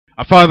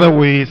Father,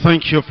 we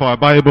thank you for our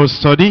Bible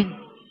study.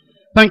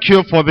 Thank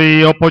you for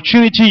the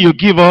opportunity you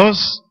give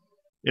us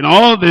in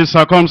all the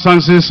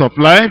circumstances of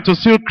life to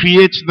still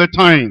create the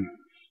time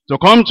to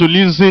come to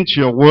listen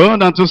to your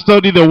word and to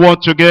study the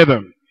word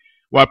together.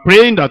 We're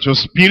praying that your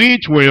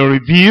spirit will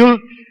reveal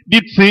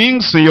deep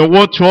things in your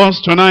word to us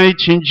tonight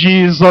in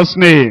Jesus'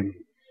 name.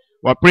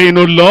 We're praying,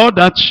 O Lord,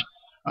 that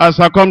our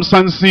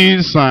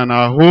circumstances and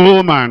our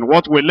home and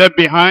what we left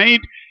behind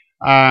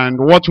and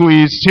what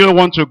we still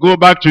want to go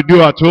back to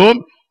do at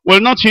home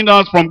will not hinder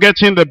us from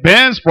getting the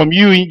best from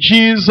you in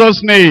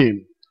Jesus'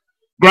 name.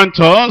 Grant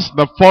us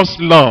the first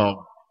love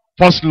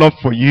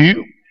for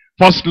you,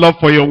 first love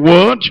for your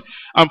word,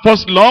 and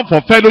first love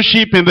for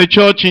fellowship in the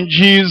church in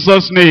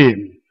Jesus'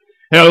 name.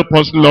 Help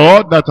us,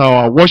 Lord, that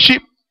our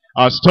worship,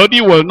 our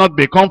study will not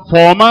become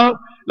formal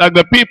like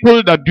the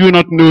people that do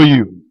not know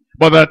you,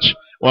 but that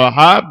we'll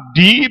have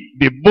deep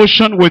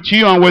devotion with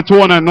you and with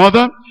one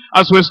another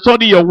as we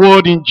study your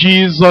word in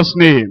Jesus'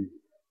 name.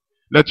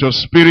 Let your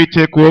spirit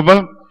take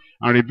over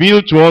and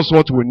reveal to us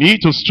what we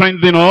need to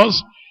strengthen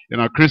us in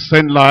our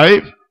Christian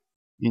life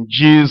in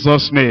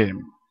Jesus' name.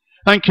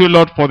 Thank you,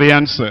 Lord, for the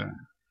answer.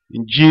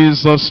 In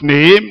Jesus'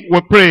 name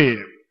we pray.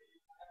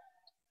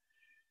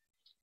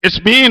 It's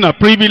been a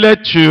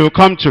privilege to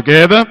come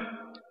together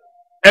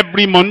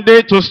every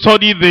Monday to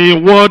study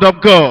the Word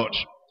of God.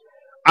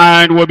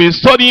 And we'll be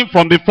studying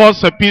from the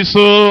first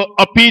epistle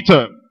of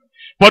Peter.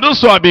 For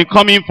those who have been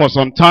coming for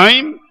some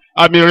time,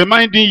 I've been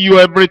reminding you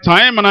every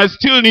time, and I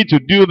still need to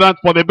do that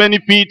for the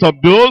benefit of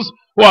those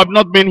who have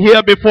not been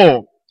here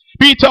before.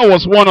 Peter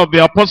was one of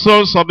the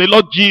apostles of the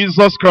Lord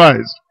Jesus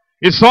Christ.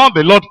 He saw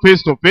the Lord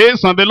face to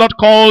face, and the Lord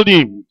called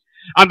him.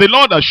 And the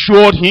Lord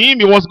assured him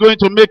he was going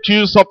to make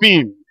use of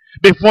him.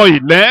 Before he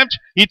left,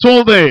 he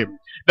told them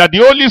that the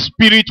Holy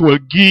Spirit will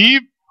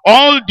give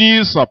all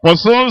these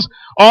apostles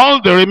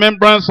all the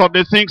remembrance of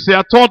the things he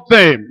had taught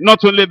them.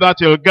 Not only that,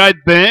 he'll guide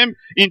them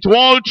into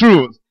all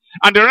truth.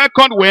 And the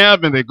record we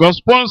have in the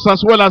Gospels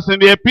as well as in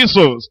the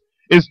epistles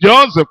is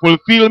just the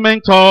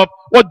fulfillment of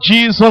what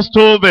Jesus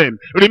told them,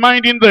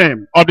 reminding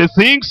them of the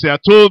things he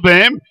had told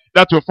them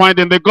that you find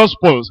in the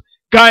Gospels,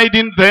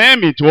 guiding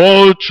them into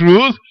all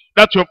truth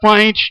that you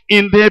find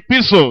in the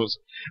epistles.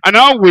 And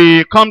now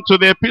we come to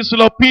the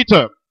epistle of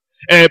Peter.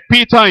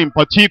 Peter in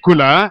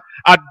particular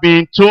had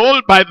been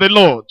told by the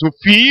Lord to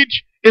feed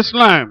his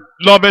lamb.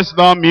 Lovest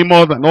thou me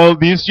more than all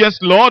this? Yes,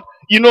 Lord,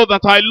 you know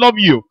that I love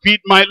you. Feed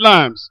my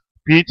lambs.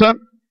 Peter,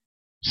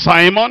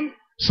 Simon,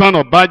 son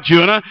of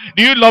Bar-Jonah,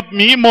 do you love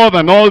me more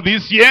than all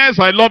this? Yes,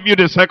 I love you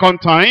the second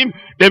time.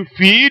 Then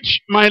feed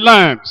my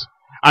lambs.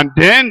 And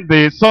then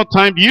the third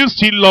time, do you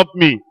still love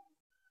me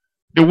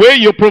the way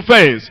you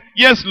profess?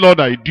 Yes,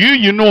 Lord, I do.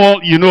 You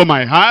know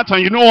my heart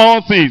and you know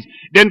all things.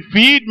 Then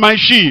feed my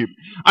sheep.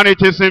 And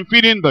it is in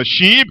feeding the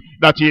sheep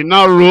that he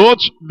now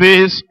wrote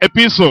this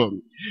epistle.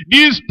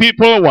 These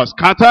people were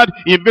scattered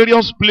in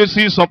various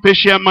places of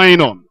Asia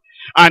Minor,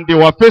 and they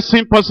were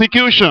facing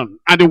persecution,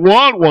 and the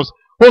world was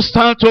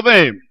hostile to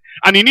them.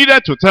 And he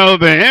needed to tell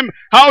them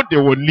how they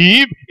would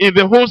live in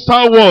the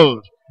hostile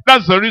world.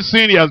 That's the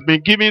reason he has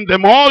been giving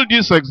them all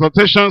these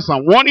exhortations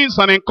and warnings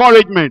and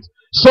encouragement,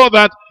 so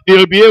that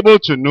they'll be able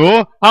to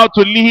know how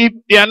to live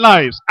their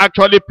lives.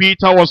 Actually,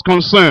 Peter was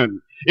concerned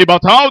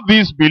about how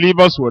these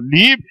believers would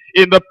live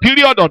in the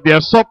period of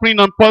their suffering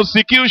and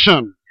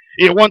persecution.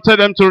 He wanted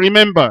them to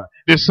remember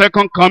the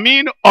second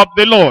coming of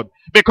the Lord,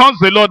 because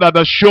the Lord had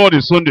assured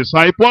his own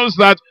disciples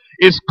that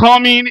he's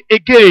coming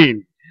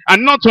again.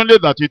 And not only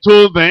that, he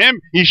told them,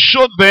 he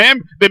showed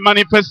them the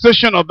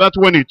manifestation of that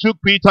when he took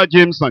Peter,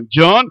 James, and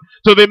John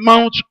to the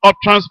Mount of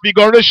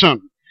Transfiguration.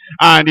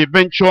 And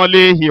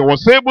eventually he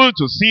was able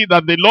to see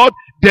that the Lord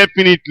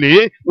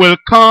definitely will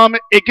come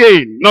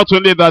again. Not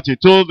only that, he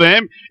told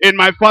them, in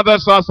my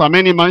Father's house are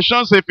many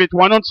mansions. If it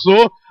were not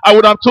so, I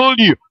would have told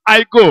you,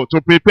 I go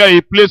to prepare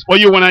a place for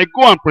you. When I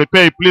go and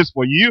prepare a place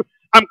for you,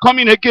 I'm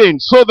coming again,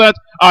 so that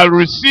I'll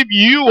receive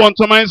you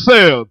unto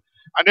myself.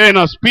 And then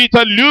as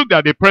Peter looked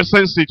at the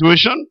present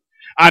situation,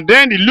 and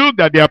then he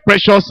looked at their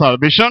precious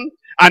salvation,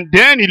 and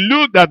then he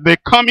looked at the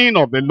coming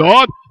of the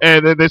Lord,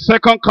 the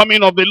second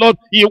coming of the Lord,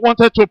 he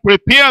wanted to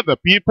prepare the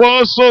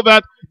people so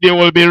that they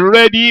will be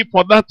ready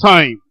for that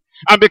time.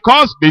 And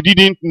because they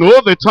didn't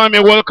know the time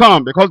it will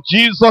come, because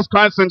Jesus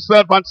Christ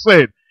himself had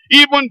said,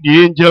 even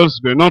the angels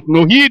do not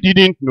know, he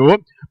didn't know,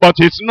 but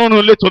it's known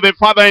only to the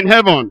Father in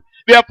heaven.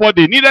 Therefore,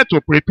 they needed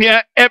to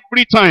prepare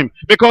every time,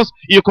 because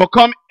he could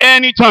come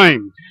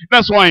anytime.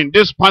 That's why in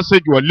this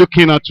passage we're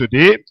looking at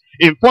today,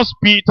 in 1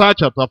 Peter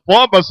chapter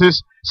 4,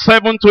 verses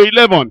 7 to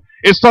 11,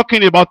 it's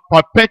talking about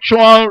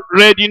perpetual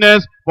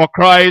readiness for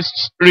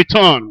Christ's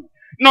return.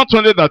 Not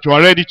only that you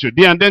are ready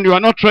today and then you are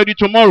not ready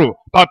tomorrow.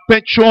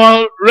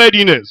 Perpetual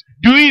readiness.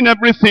 Doing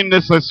everything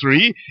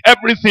necessary,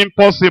 everything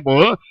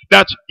possible,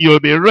 that you'll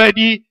be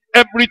ready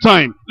every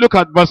time. Look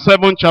at verse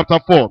 7, chapter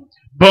 4.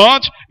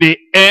 But the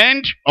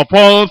end of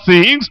all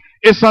things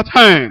is at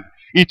hand.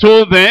 He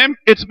told them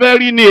it's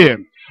very near.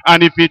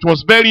 And if it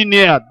was very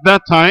near at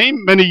that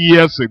time, many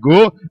years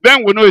ago,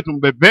 then we know it will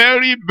be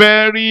very,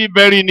 very,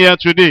 very near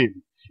today.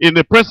 in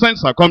the present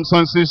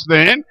circumstances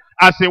then,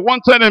 as he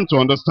wanted them to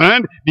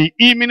understand the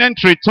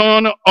imminent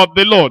return of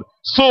the Lord,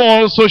 so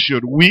also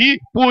should we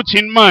put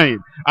in mind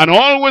and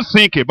always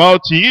think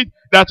about it,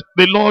 that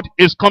the Lord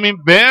is coming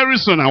very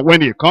soon, and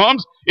when he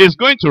comes, he's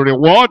going to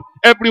reward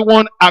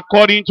everyone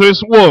according to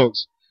his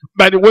works.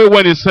 By the way,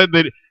 when he said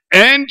the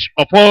end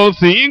of all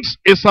things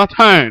is at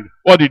hand,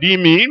 what did he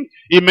mean?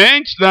 He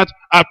meant that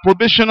a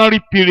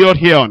probationary period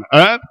here on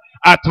earth,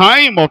 a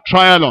time of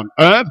trial on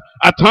earth,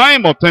 a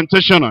time of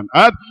temptation on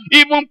earth,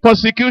 even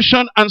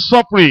persecution and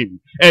suffering.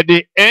 At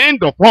the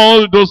end of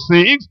all those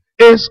things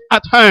is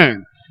at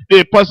hand.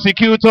 The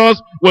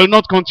persecutors will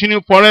not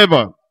continue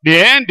forever. The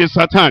end is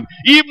at hand.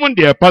 Even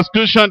their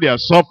persecution, their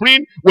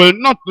suffering will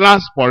not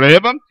last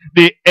forever.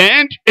 The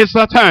end is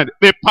at hand.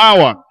 The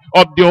power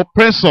of the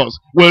oppressors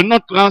will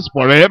not last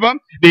forever.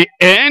 The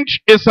end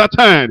is at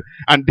hand.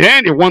 And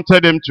then he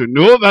wanted them to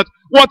know that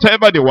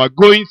whatever they were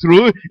going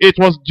through, it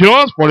was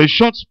just for a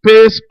short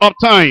space of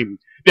time.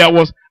 There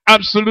was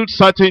absolute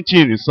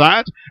certainty in his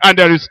heart, and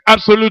there is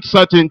absolute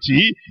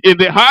certainty in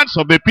the hearts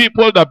of the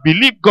people that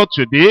believe God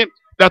today,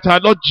 that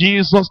our Lord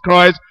Jesus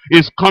Christ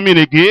is coming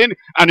again,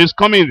 and is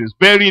coming, is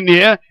very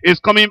near, is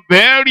coming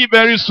very,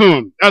 very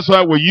soon. That's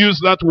why we use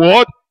that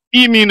word,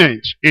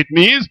 imminent. It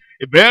means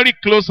very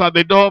close at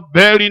the door,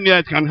 very near.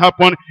 It can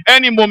happen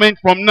any moment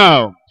from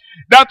now.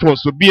 That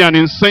was to be an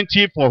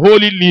incentive for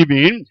holy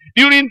living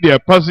during their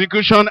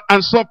persecution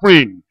and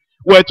suffering.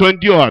 We're to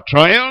endure our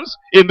trials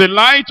in the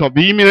light of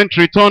the imminent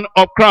return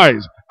of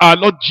Christ, our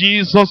Lord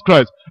Jesus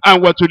Christ.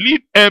 And we're to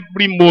live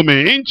every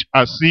moment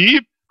as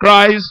if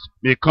Christ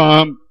may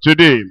come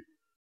today.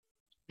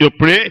 You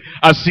pray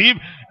as if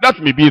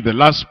that may be the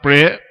last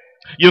prayer.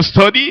 You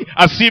study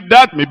as if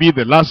that may be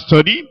the last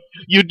study.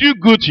 You do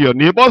good to your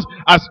neighbors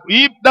as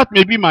if that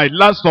may be my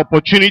last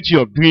opportunity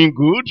of doing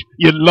good.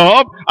 You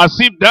love as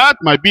if that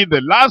might be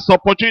the last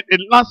opportunity,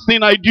 the last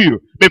thing I do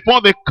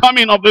before the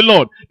coming of the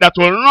Lord, that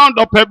will round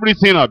up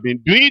everything I've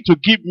been doing to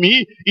give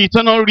me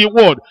eternal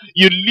reward.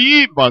 You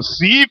live as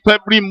if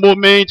every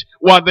moment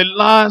were the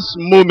last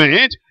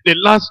moment, the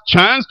last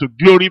chance to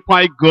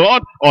glorify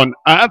God on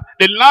earth,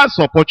 the last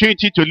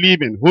opportunity to live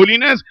in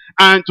holiness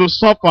and to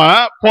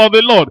suffer for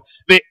the Lord.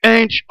 The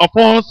end of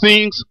all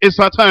things is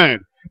at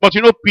hand. But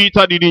you know,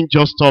 Peter didn't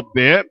just stop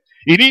there.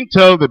 He didn't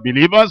tell the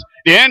believers,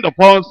 the end of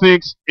all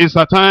things is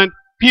at hand,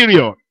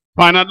 period,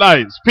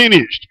 finalized,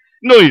 finished.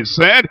 No, he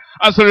said,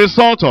 as a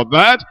result of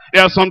that,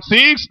 there are some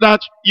things that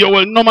you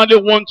will normally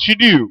want to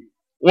do.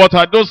 What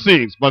are those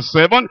things? Verse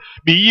 7,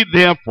 be ye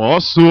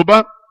therefore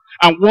sober,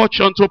 and watch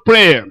unto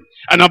prayer.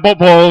 And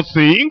above all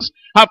things,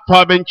 have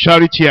fervent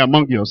charity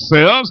among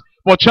yourselves,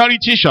 for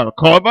charity shall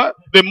cover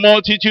the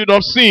multitude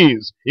of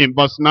sins. In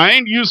verse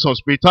 9, use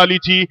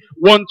hospitality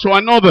one to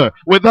another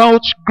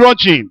without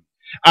grudging.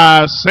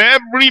 As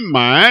every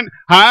man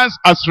has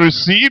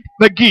received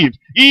the gift,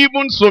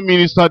 even so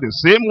minister the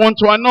same one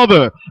to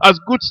another, as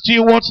good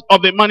stewards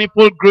of the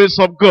manifold grace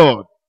of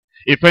God.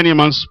 If any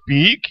man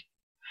speak,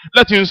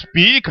 let him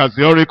speak as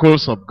the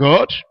oracles of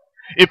God.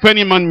 If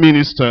any man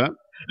minister,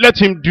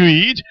 let him do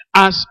it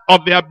as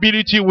of the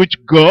ability which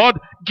God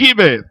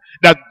giveth,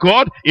 that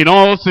God in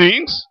all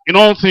things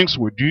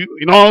we do,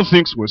 in all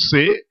things we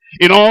say,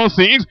 in all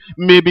things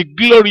may be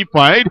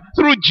glorified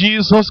through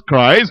Jesus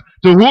Christ,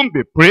 to whom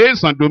be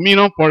praise and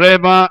dominion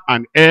forever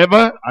and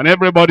ever. And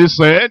everybody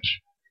said,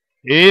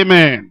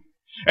 amen.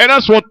 And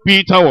that's what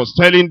Peter was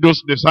telling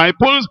those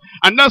disciples,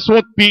 and that's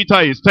what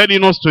Peter is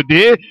telling us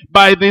today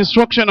by the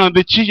instruction and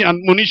the teaching and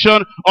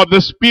admonition of the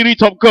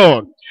Spirit of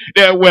God.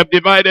 There we have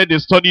divided the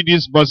study,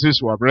 these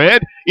verses we have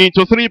read,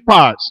 into three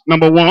parts.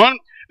 Number one,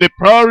 the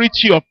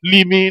priority of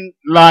living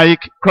like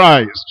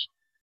Christ.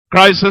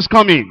 Christ is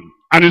coming,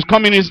 and his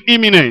coming is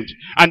imminent.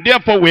 And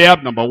therefore we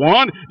have, number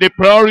one, the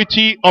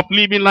priority of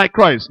living like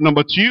Christ.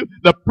 Number two,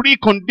 the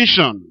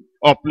precondition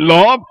of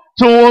love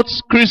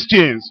towards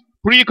Christians.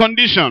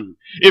 Precondition.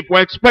 If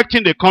we're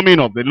expecting the coming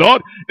of the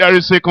Lord, there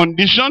is a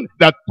condition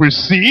that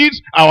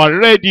precedes our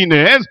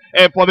readiness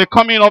for the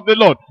coming of the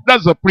Lord.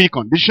 That's the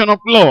precondition of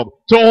love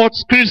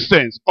towards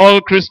Christians,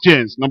 all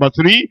Christians. Number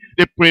three,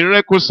 the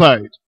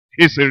prerequisite.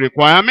 It's a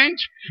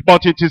requirement,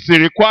 but it is a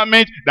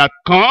requirement that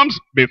comes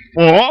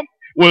before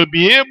we'll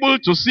be able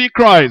to see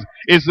Christ.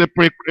 It's the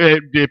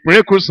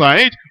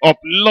prerequisite of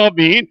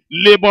loving,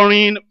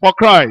 laboring for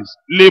Christ.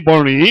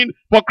 Laboring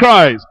for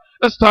Christ.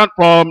 Let's start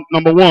from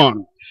number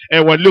one.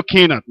 We're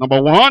looking at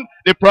number one,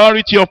 the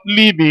priority of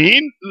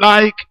living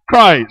like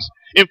Christ.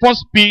 In 1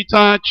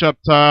 Peter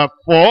chapter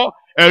 4,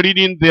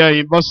 reading there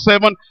in verse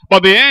 7,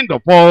 but the end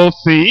of all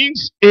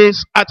things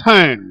is at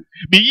hand.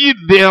 Be ye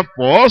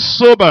therefore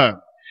sober,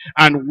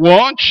 and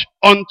watch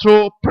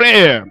unto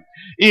prayer.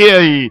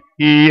 Here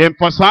he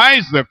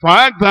emphasized the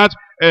fact that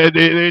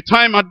the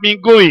time had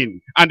been going,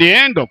 and the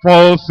end of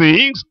all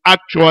things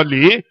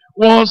actually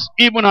was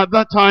even at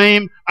that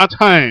time at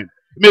hand.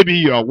 Maybe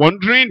you are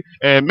wondering,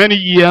 many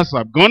years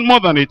have gone, more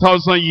than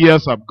 1,000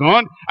 years have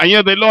gone, and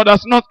yet the Lord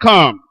has not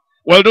come.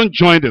 Well, don't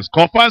join the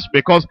scoffers,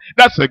 because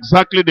that's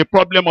exactly the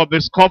problem of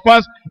the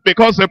scoffers,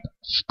 because the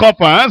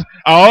scoffers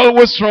are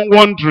always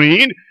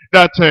wondering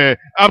that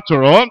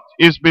after all,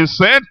 it's been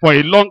said for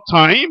a long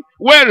time,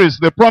 where is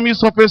the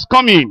promise of his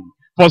coming?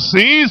 For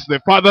since the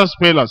fathers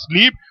fell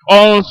asleep,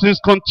 all things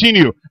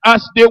continue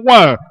as they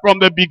were from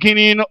the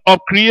beginning of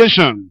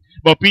creation.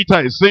 But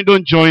Peter is saying,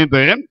 don't join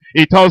them.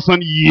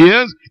 1,000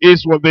 years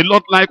is what they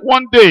look like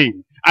one day.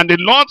 And the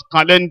Lord's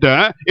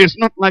calendar is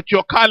not like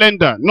your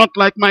calendar, not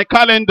like my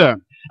calendar.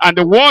 And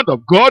the word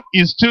of God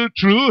is still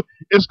true,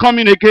 is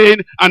coming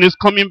again, and is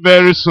coming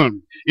very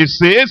soon. It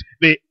says,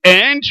 the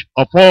end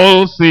of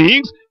all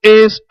things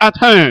is at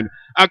hand.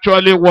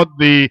 Actually, what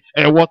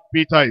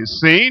Peter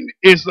is saying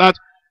is that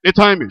the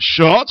time is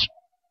short.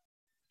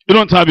 You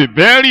don't have a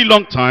very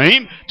long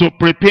time to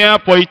prepare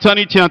for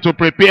eternity and to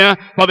prepare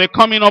for the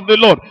coming of the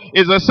Lord.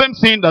 It's the same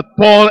thing that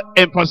Paul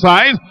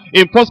emphasized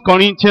in 1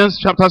 Corinthians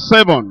chapter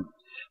 7.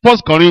 1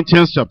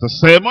 Corinthians chapter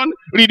 7,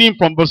 reading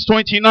from verse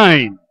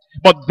 29.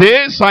 But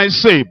this I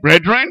say,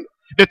 brethren,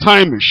 the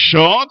time is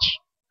short.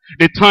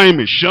 The time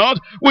is short,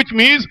 which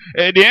means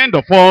the end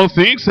of all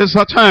things is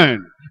at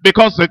hand.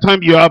 Because the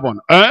time you have on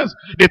earth,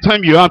 the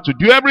time you have to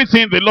do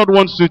everything the Lord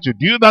wants you to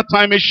do, that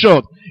time is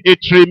short. It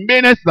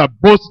remaineth that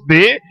both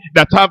they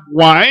that have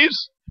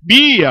wives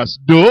be as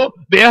though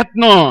they had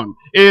none.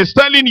 It is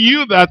telling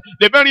you that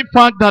the very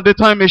fact that the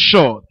time is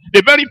short,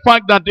 the very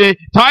fact that the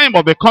time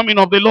of the coming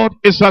of the Lord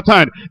is at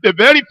hand, the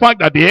very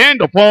fact that the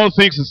end of all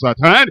things is at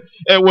hand,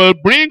 it will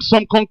bring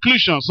some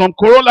conclusion, some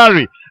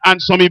corollary,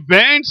 and some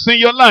events in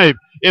your life.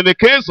 In the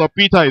case of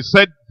Peter, he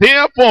said,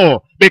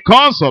 therefore,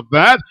 because of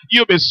that,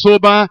 you be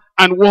sober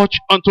and watch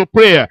unto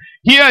prayer.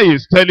 Here he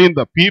is telling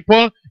the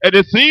people,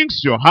 the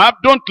things you have,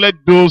 don't let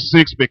those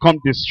things become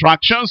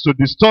distractions to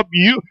disturb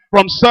you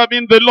from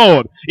serving the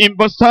Lord. In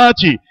verse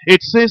 30,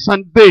 it says,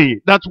 and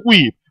they that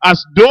weep,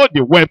 as though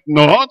they wept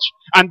not,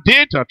 and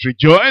they that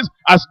rejoice,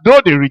 as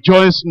though they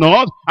rejoice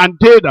not, and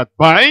they that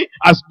buy,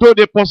 as though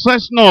they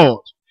possess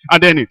not.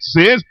 And then it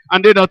says,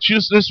 and they that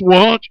choose this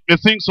world, the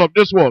things of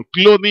this world,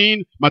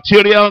 clothing,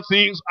 material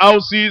things,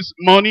 houses,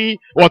 money,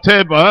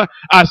 whatever,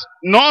 as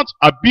not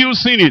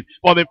abusing it,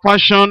 for the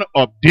fashion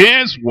of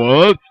this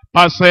world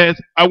passeth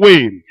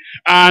away.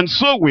 And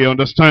so we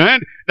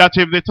understand that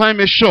if the time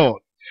is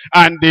short,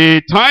 and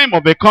the time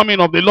of the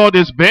coming of the Lord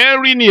is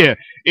very near,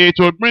 it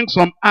will bring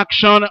some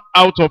action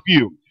out of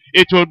you.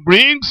 It will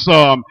bring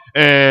some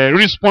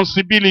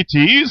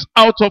responsibilities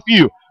out of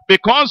you.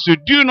 Because you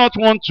do not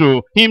want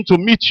him to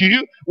meet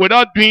you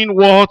without doing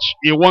what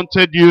he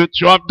wanted you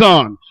to have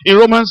done. In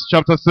Romans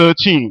chapter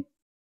 13,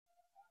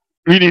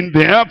 reading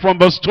there from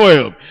verse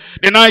 12.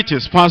 The night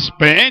is fast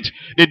spent,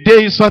 the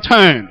day is at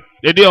hand.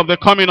 The day of the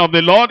coming of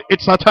the Lord,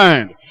 it's at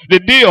hand. The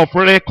day of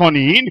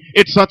reckoning,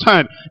 it's at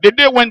hand. The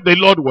day when the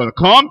Lord will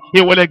come,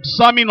 he will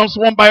examine us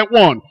one by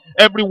one.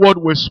 Every word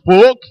we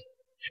spoke,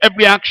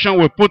 every action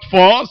we put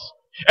forth,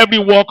 every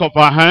work of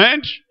our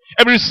hand,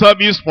 every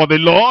service for the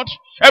Lord,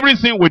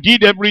 everything we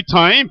did every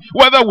time,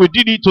 whether we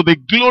did it to the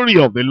glory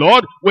of the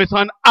Lord with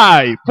an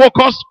eye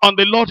focused on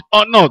the Lord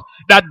or not,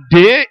 that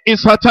day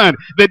is at hand.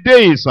 The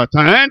day is at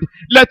hand.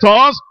 Let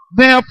us,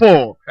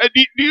 therefore,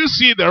 do you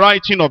see the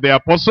writing of the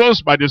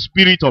apostles by the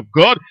Spirit of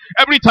God?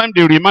 Every time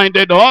they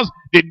reminded us,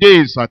 the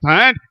day is at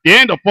hand, the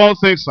end of all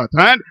things at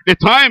hand, the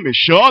time is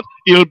short,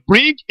 they'll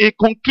bring a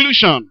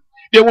conclusion.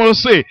 They will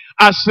say,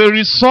 as a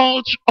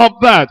result of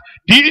that,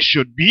 this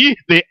should be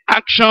the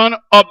action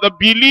of the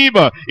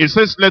believer. It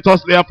says, let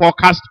us therefore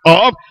cast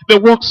off the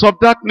works of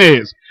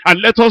darkness,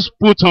 and let us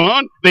put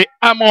on the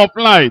armor of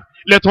light.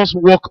 Let us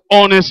walk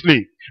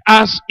honestly,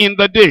 as in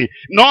the day,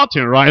 not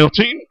in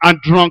rioting and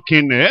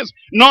drunkenness,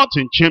 not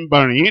in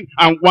chambering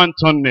and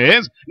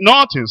wantonness,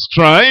 not in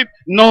strife,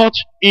 not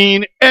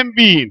in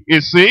envying.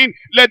 He's saying,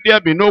 let there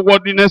be no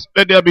worldliness,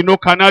 let there be no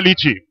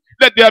carnality.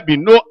 Let there be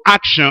no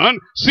action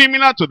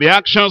similar to the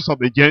actions of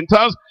the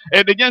Gentiles.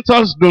 The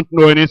Gentiles don't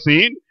know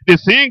anything. They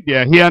think they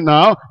are here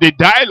now. They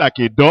die like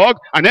a dog,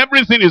 and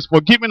everything is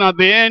forgiven at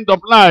the end of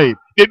life.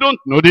 They don't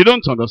know. They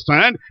don't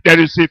understand. There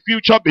is a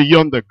future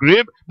beyond the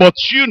grave. But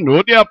you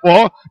know,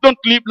 therefore, don't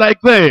live like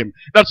them.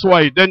 That's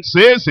why it then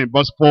says in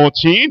verse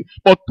 14,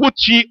 but put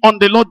ye on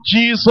the Lord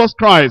Jesus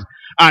Christ,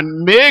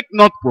 and make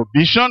not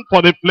provision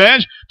for the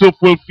flesh to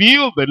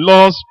fulfill the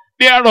lust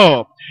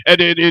thereof.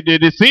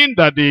 The thing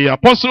that the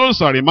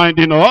apostles are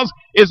reminding us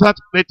is that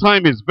the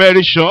time is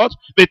very short.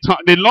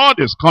 The Lord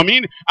is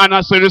coming, and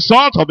as a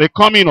result of the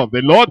coming of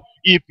the Lord,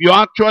 if you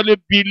actually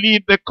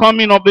believe the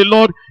coming of the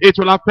Lord, it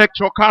will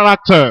affect your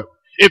character.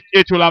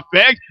 It will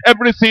affect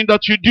everything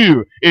that you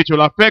do. It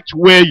will affect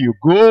where you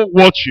go,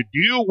 what you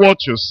do, what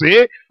you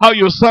say, how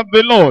you serve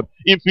the Lord.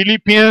 In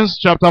Philippians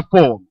chapter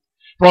 4,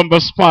 from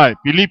verse 5,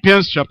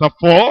 Philippians chapter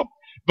 4,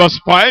 verse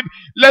 5,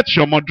 let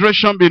your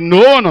moderation be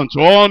known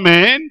unto all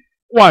men.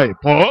 Why,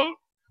 Paul?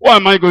 Why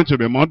am I going to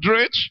be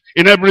moderate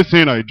in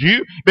everything I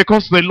do?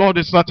 Because the Lord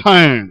is at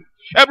hand.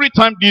 Every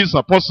time these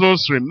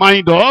apostles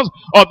remind us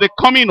of the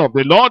coming of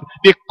the Lord,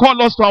 they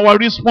call us to our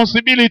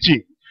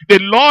responsibility. The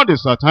Lord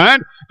is at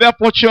hand.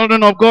 Therefore,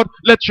 children of God,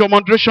 let your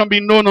moderation be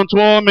known unto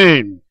all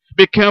men.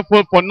 Be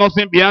careful for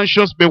nothing, be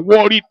anxious, be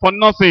worried for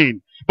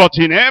nothing. But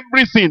in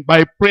everything,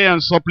 by prayer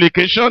and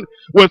supplication,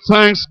 with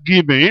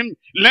thanksgiving,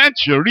 let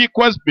your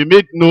requests be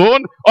made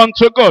known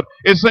unto God.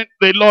 It's like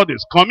the Lord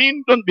is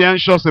coming. Don't be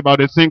anxious about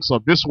the things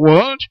of this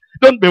world.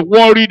 Don't be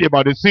worried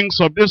about the things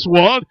of this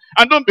world.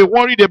 And don't be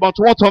worried about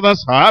what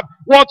others have,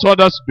 what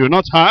others do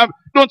not have.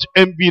 Don't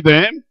envy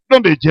them.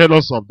 Don't be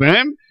jealous of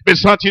them. Be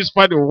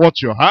satisfied with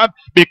what you have.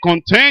 Be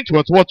content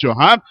with what you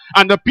have.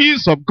 And the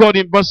peace of God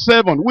in verse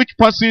 7, which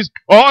passes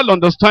all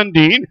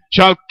understanding,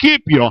 shall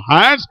keep your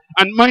hearts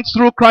and minds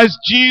through Christ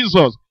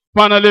Jesus.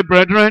 Finally,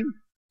 brethren,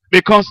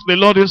 because the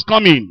Lord is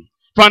coming.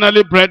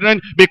 Finally,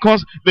 brethren,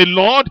 because the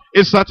Lord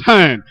is at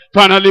hand.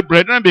 Finally,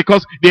 brethren,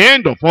 because the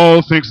end of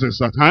all things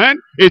is at hand.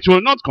 It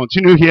will not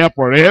continue here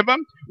forever.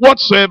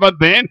 Whatsoever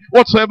then,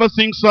 whatsoever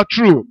things are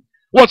true,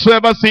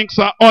 whatsoever things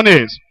are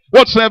honest,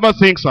 whatsoever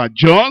things are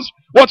just,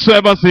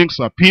 whatsoever things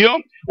are pure,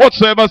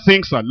 whatsoever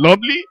things are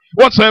lovely,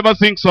 whatsoever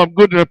things of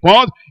good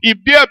report, if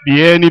there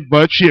be any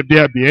virtue, if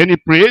there be any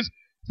praise,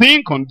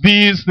 think on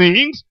these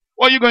things.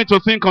 What are you going to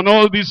think on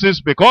all these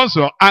things? Because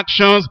your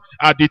actions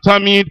are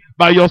determined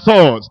by your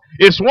thoughts.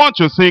 It's what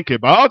you think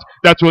about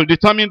that will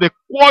determine the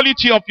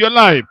quality of your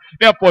life.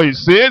 Therefore, it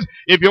says,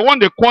 if you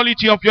want the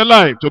quality of your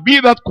life to be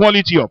that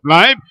quality of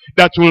life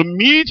that will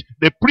meet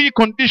the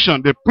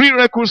precondition, the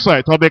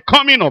prerequisite of the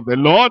coming of the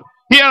Lord,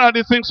 here are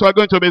the things we're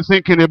going to be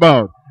thinking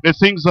about. The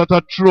things that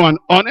are true and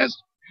honest,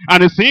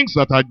 and the things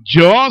that are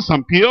just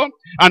and pure,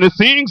 and the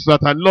things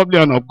that are lovely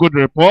and of good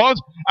report,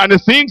 and the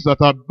things that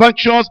are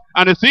virtuous,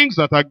 and the things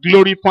that are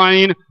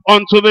glorifying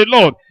unto the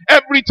Lord.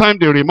 Every time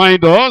they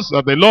remind us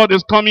that the Lord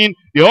is coming,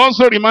 they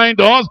also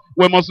remind us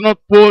we must not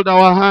fold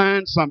our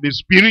hands and be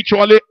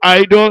spiritually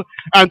idle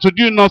and to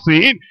do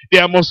nothing.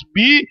 There must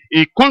be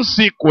a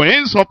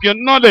consequence of your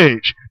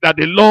knowledge that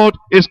the Lord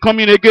is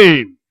coming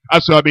again.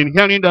 As you have been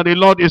hearing that the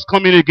Lord is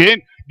coming again,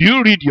 do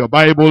you read your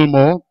Bible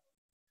more?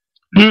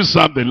 Do you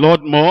serve the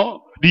Lord more?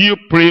 Do you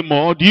pray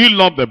more? Do you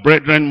love the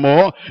brethren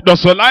more?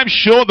 Does your life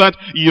show that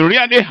you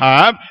really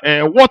have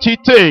what it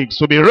takes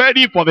to be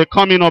ready for the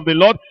coming of the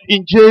Lord?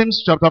 In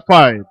James chapter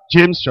 5,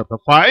 James chapter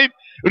 5,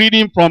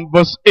 reading from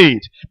verse 8.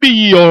 Be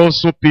ye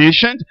also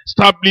patient,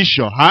 establish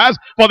your hearts,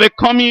 for the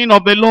coming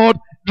of the Lord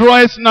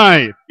draweth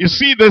nigh. You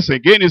see this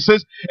again. It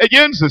says,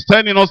 James is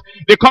telling us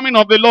the coming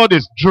of the Lord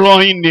is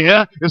drawing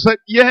near. He said,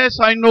 yes,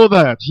 I know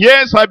that.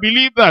 Yes, I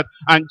believe that.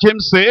 And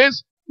James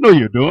says, no,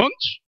 you don't.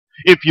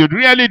 If you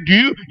really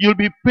do, you'll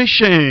be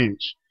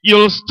patient.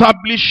 You'll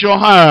establish your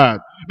heart.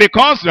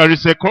 Because there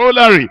is a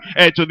corollary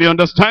to the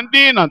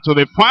understanding and to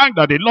the fact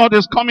that the Lord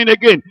is coming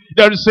again.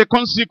 There is a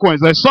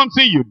consequence. There's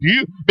something you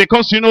do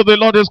because you know the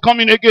Lord is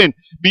coming again.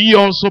 Be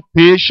also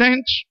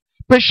patient.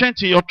 Patient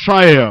in your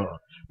trial.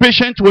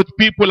 Patient with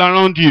people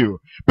around you.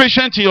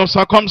 Patient in your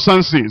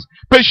circumstances.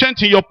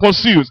 Patient in your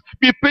pursuits.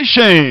 Be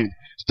patient.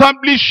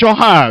 Establish your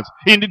heart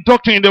in the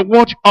doctrine, in the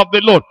word of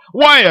the Lord.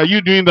 Why are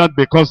you doing that?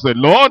 Because the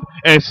Lord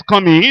is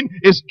coming,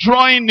 is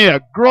drawing near.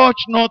 Grudge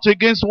not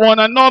against one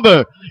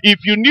another. If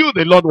you knew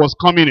the Lord was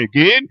coming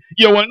again,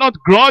 you will not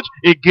grudge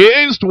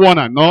against one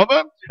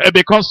another.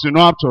 Because, you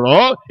know, after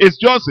all, it's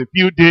just a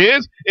few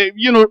days.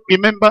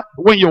 Remember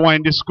when you were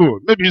in the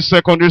school, maybe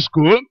secondary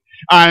school,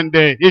 and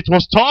it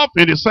was tough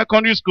in the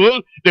secondary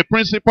school. The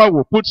principal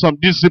will put some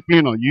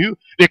discipline on you.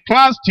 The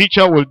class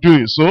teacher will do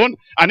his own.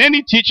 And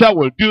any teacher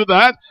will do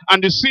that.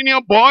 And the senior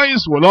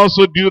boys will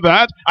also do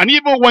that. And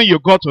even when you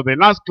go to the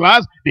last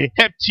class, the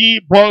hefty,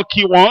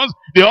 bulky ones,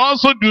 they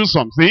also do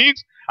some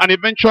things. And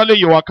eventually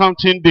you are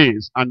counting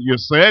days. And you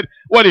said,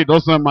 well, it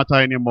doesn't matter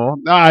anymore.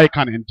 I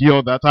can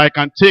endure that. I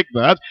can take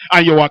that.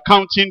 And you are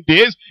counting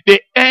days. The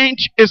end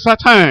is at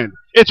hand.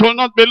 It will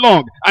not be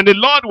long. And the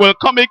Lord will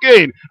come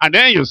again. And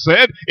then you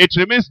said, it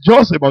remains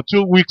just about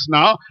 2 weeks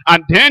now.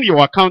 And then you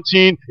are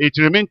counting, it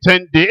remains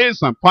 10 days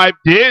and 5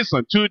 days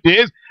and 2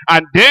 days.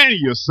 And then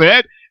you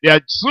said, they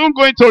are soon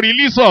going to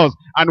release us.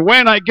 And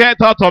when I get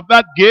out of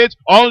that gate,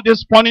 all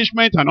this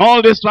punishment and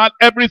all this trial,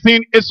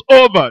 everything is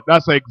over.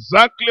 That's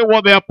exactly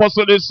what the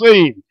apostle is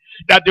saying.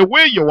 That the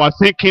way you were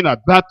thinking at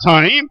that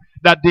time,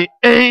 that the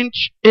end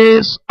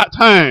is at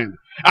hand.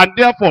 And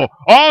therefore,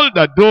 all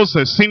that those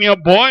senior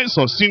boys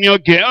or senior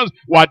girls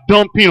were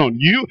dumping on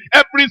you,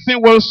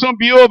 everything will soon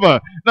be over.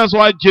 That's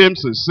why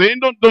James is saying,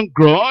 don't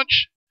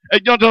grudge.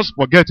 Don't just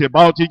forget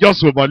about it.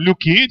 Just overlook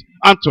it.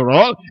 After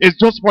all, it's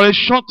just for a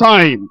short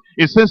time.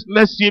 It says,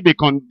 lest ye be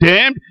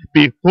condemned.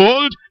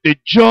 Behold, the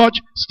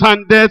judge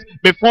standeth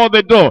before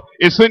the door.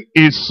 It says,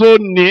 it's so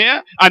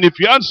near. And if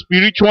you have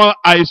spiritual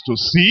eyes to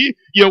see,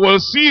 you will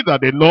see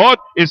that the Lord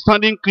is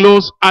standing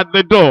close at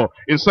the door.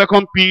 In 2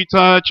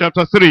 Peter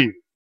chapter 3.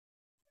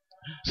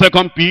 2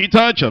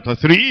 Peter chapter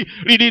 3,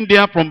 reading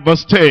there from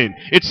verse 10.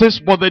 It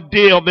says, but the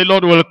day of the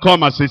Lord will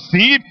come as a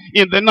thief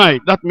in the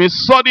night. That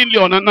means suddenly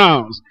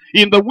unannounced.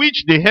 In the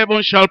which the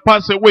heavens shall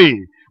pass away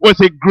with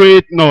a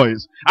great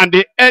noise. And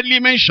the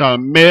elements shall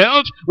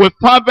melt with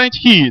fervent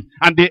heat.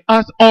 And the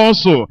earth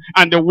also.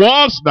 And the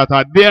works that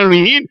are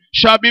therein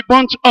shall be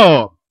burnt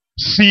up.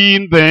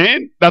 Seeing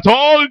then that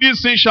all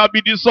these things shall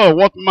be dissolved,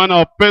 what manner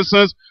of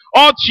persons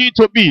ought ye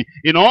to be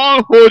in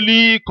all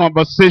holy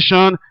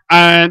conversation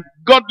and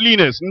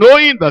godliness,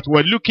 knowing that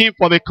we're looking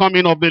for the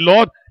coming of the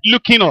Lord,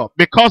 looking up,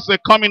 because the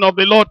coming of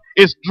the Lord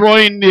is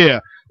drawing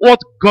near. What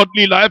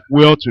godly life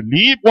we ought to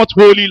live, what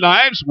holy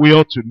lives we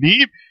ought to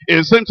live,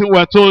 is the same thing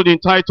we're told in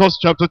Titus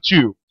chapter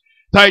 2.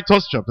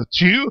 Titus chapter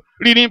 2,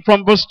 reading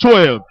from verse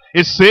 12.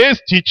 It says,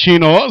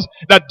 teaching us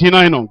that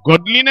denying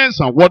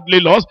ungodliness and worldly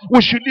lusts,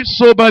 we should live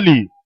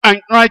soberly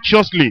and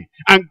righteously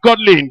and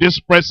godly in this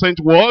present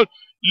world,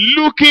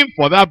 looking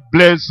for that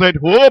blessed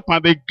hope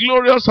and the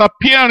glorious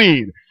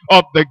appearing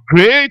of the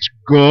great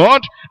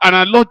God and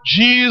our Lord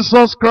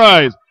Jesus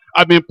Christ.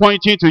 I've been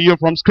pointing to you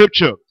from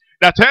scripture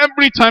that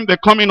every time the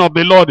coming of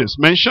the Lord is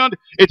mentioned,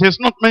 it is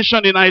not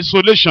mentioned in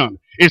isolation.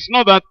 It's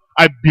not that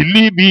I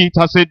believe it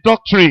as a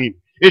doctrine.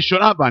 It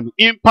should have an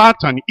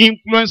impact, an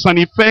influence, an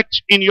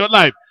effect in your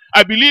life.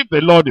 I believe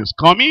the Lord is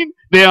coming,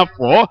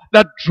 therefore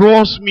that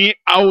draws me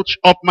out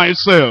of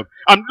myself.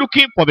 I'm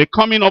looking for the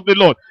coming of the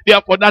Lord.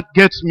 Therefore that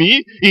gets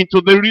me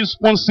into the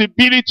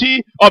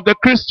responsibility of the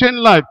Christian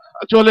life.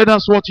 Actually,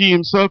 that's what he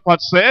himself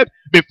had said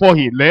before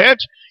he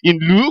left in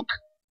Luke.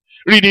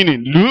 Reading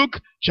in Luke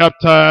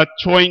chapter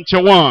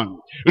 21,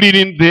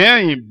 reading there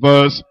in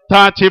verse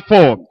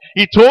 34.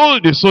 He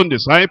told his own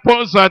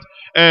disciples that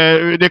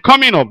the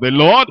coming of the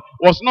Lord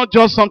was not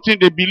just something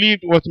they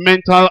believed with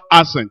mental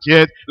assent.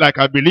 Yet, like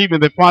I believe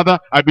in the Father,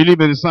 I believe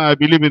in the Son, I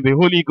believe in the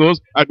Holy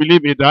Ghost, I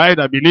believe he died,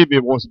 I believe he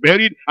was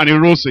buried, and he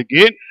rose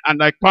again. And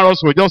like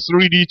parrots, we just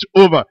read it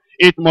over.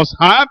 It must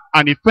have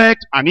an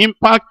effect, an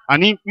impact,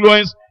 an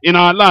influence in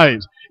our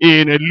lives.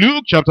 In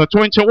Luke chapter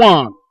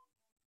 21,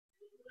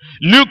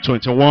 Luke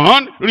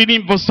 21,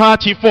 reading verse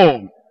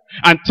 34.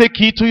 And take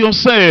heed to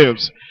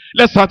yourselves,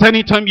 lest at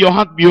any time your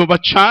heart be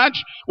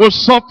overcharged with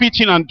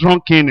surfeiting and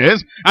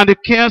drunkenness and the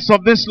cares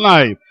of this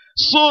life,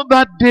 so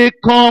that they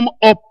come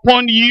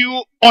upon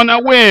you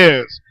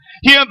unawares.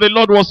 Here the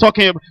Lord was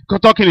talking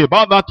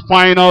about that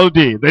final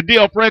day, the day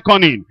of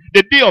reckoning,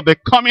 the day of the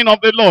coming of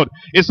the Lord.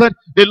 He said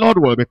the Lord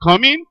will be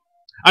coming,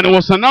 and he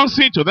was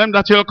announcing to them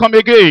that he will come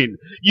again.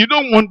 You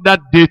don't want that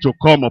day to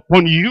come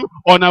upon you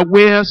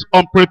unawares,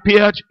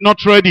 unprepared,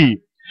 not ready.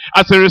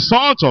 As a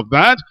result of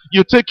that,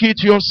 you take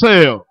it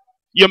yourself,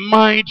 your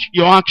mind,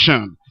 your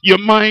action, your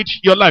mind,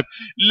 your life.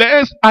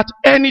 Lest at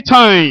any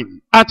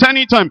time,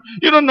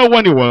 you don't know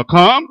when it will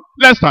come,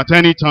 lest at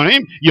any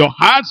time your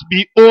hearts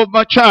be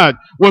overcharged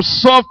with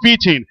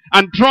surfeiting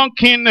and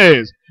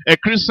drunkenness.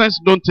 Christians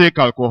don't take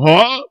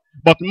alcohol,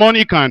 but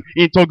money can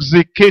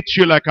intoxicate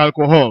you like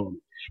alcohol.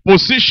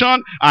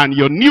 Position and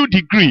your new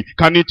degree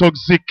can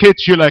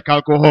intoxicate you like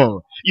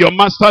alcohol. Your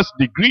master's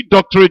degree,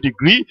 doctorate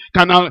degree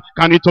can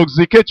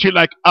intoxicate you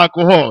like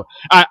alcohol.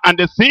 And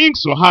the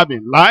things you have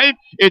in life,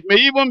 it may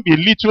even be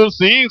little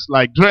things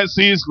like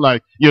dresses,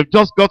 like you've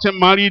just gotten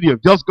married,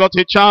 you've just got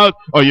a child,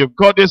 or you've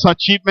got this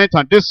achievement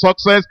and this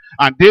success,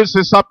 and this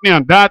is happening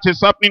and that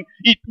is happening.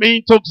 It may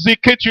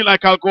intoxicate you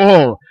like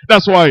alcohol.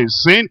 That's why he's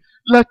saying,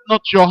 let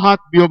not your heart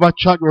be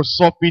overcharged with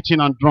surfeiting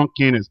and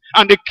drunkenness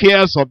and the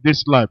cares of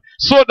this life,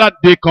 so that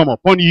they come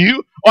upon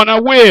you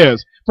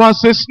unawares. For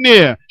as a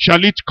snare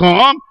shall it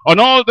come on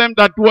all them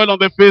that dwell on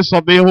the face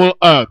of the whole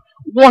earth.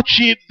 Watch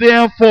it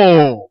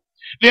therefore.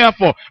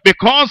 Therefore,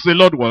 because the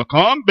Lord will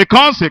come,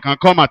 because he can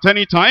come at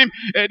any time,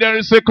 there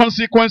is a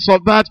consequence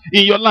of that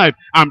in your life.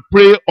 And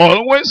pray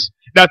always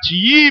that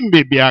ye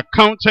may be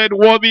accounted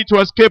worthy to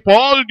escape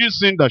all these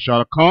things that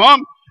shall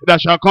come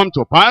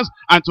to pass,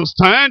 and to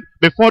stand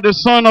before the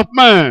Son of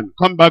Man.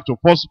 Come back to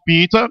 1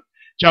 Peter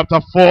chapter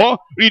 4,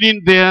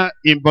 reading there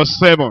in verse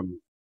 7.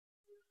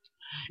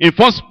 In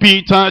 1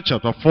 Peter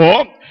chapter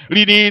 4,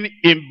 reading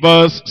in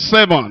verse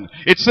 7,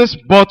 it says,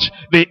 but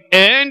the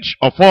end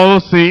of all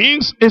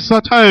things is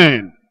at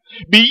hand.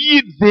 Be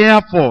ye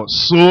therefore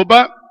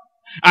sober,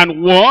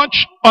 and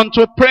watch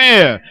unto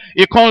prayer.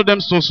 He called them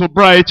to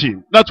sobriety.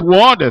 That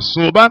word,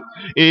 sober,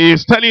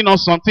 is telling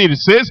us something. It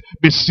says,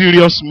 be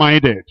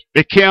serious-minded,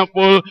 be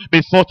careful,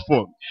 be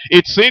thoughtful.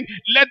 It's saying,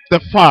 let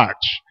the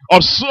fact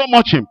of so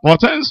much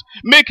importance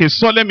make a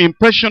solemn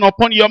impression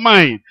upon your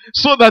mind,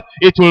 so that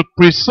it will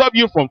preserve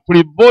you from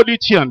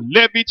frivolity and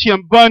levity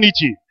and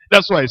vanity.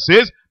 That's why it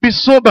says, be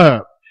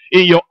sober.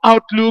 In your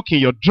outlook, in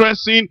your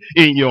dressing,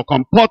 in your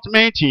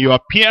comportment, in your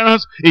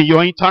appearance, in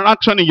your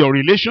interaction, in your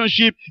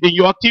relationship, in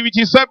your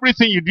activities,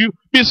 everything you do,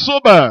 be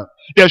sober.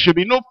 There should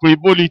be no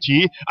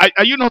frivolity.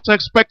 Are you not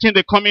expecting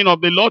the coming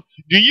of the Lord?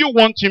 Do you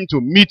want him to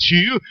meet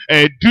you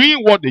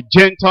doing what the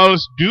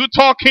Gentiles do,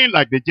 talking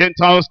like the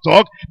Gentiles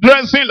talk,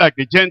 dressing like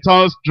the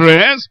Gentiles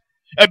dress?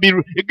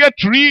 Get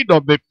rid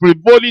of the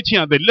frivolity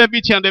and the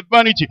levity and the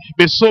vanity.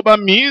 Be sober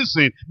means,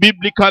 in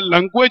biblical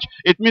language,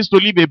 it means to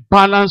live a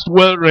balanced,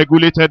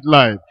 well-regulated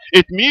life.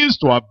 It means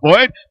to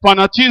avoid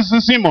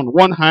fanaticism on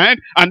one hand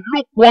and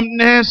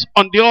lukewarmness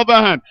on the other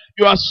hand.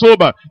 You are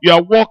sober. You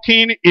are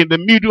walking in the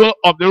middle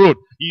of the road.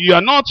 You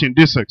are not in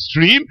this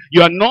extreme.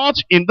 You are not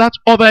in that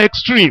other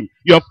extreme.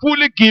 You are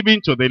fully given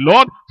to the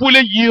Lord,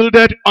 fully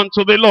yielded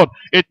unto the Lord.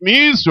 It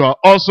means you are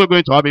also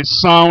going to have a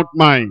sound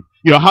mind.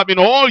 You're having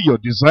all your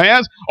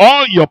desires,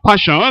 all your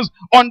passions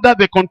under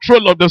the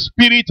control of the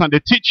Spirit and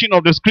the teaching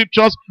of the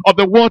scriptures of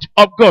the Word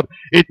of God.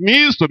 It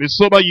means to be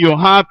sober, you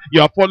are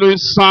following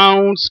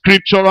sound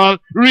scriptural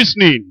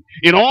reasoning.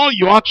 In all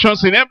your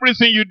actions, in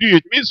everything you do,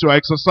 it means you are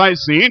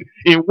exercising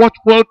a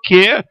watchful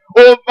care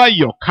over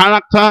your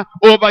character,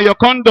 over your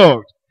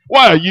conduct.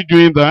 Why are you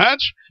doing that?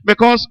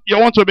 Because you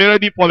want to be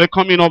ready for the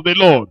coming of the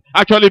Lord.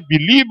 Actually,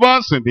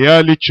 believers in the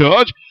early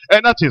church,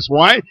 and that is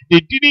why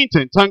they didn't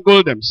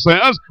entangle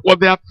themselves with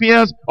the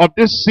affairs of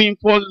this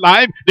sinful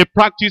life, the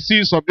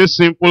practices of this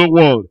sinful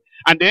world.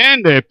 And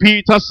then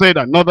Peter said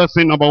another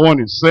thing. Number one,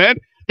 he said,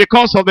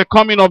 because of the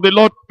coming of the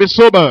Lord, be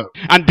sober.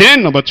 And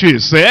then number two, he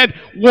said,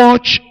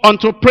 watch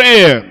unto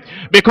prayer,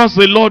 because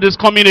the Lord is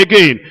coming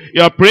again.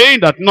 You are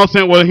praying that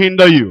nothing will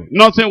hinder you,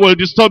 nothing will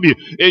disturb you.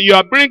 You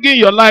are bringing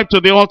your life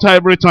to the altar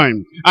every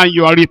time, and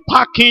you are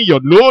repacking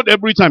your load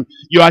every time.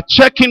 You are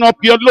checking up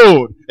your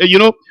load. You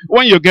know,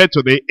 when you get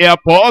to the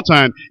airport,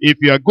 and if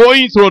you are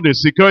going through the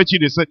security,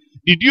 they say,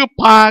 did you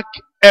pack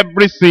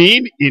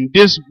everything in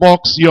this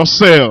box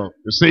yourself?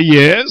 You say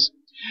yes.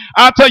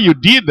 After you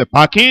did the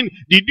packing,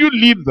 did you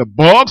leave the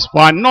box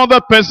for another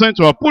person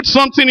to put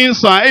something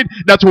inside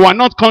that you are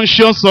not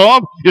conscious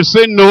of? You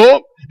say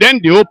no. Then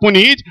they open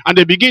it and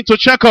they begin to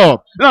check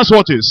up. That's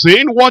what he's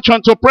saying. Watch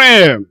unto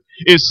prayer.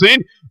 He's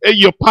saying,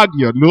 you packed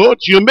your load,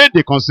 you made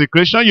the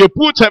consecration, you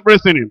put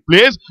everything in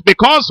place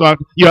because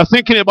you are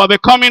thinking about the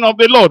coming of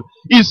the Lord.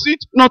 Is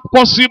it not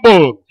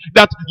possible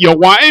that your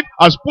wife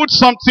has put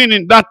something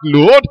in that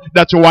load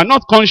that you are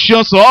not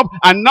conscious of,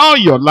 and now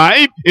your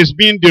life is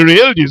being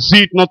derailed? Is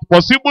it not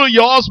possible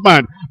your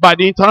husband, by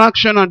the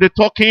interaction and the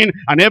talking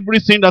and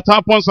everything that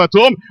happens at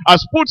home,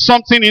 has put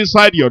something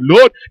inside your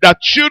load that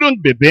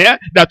shouldn't be there,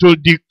 that will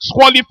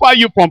disqualify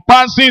you from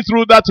passing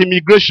through that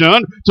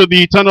immigration to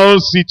the eternal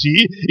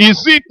city?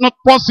 Is it not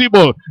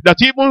possible that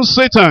even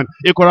Satan,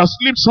 he could have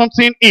slipped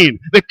something in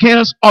the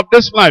cares of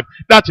this life?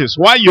 That is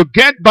why you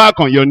get back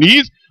on your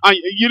knees and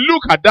you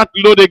look at that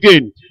load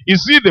again.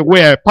 Is it the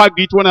way I packed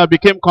it when I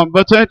became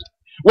converted?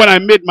 When I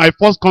made my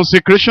first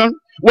consecration?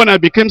 When I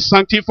became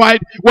sanctified?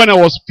 When I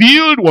was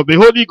filled with the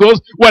Holy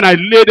Ghost? When I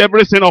laid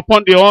everything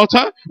upon the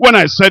altar? When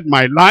I said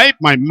my life,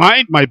 my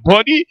mind, my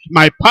body,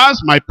 my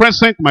past, my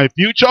present, my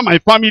future, my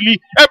family,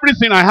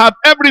 everything I have,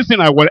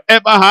 everything I will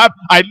ever have,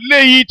 I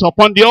lay it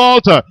upon the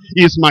altar.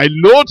 Is my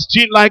load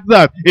still like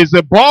that? Is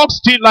the box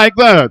still like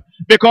that?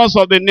 Because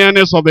of the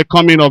nearness of the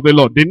coming of the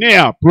Lord, the near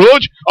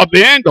approach of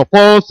the end of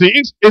all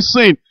things is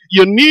saying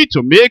you need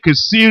to make a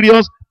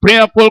serious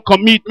prayerful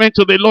commitment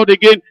to the Lord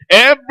again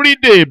every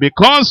day,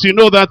 because you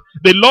know that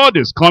the Lord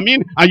is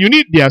coming and you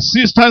need the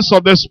assistance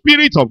of the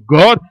Spirit of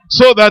God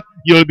so that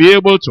you'll be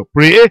able to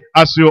pray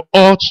as you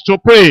ought to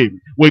pray.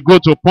 We go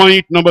to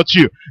point number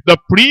 2, the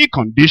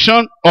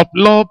precondition of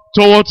love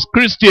towards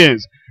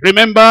Christians.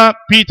 Remember,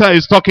 Peter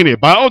is talking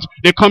about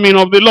the coming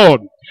of the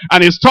Lord,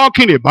 and he's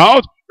talking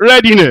about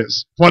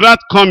readiness for that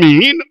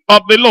coming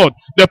of the Lord.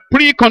 The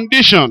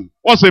precondition.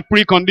 What's a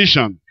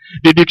precondition?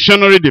 The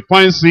dictionary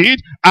defines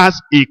it as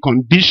a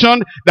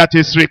condition that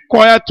is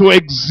required to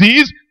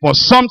exist for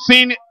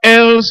something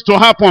else to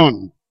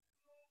happen.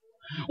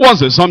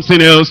 What's the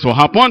something else to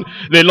happen?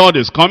 The Lord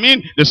is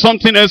coming. The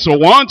something else to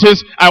want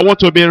is, I want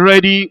to be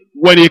ready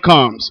when he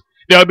comes.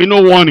 There will be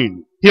no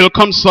warning. He'll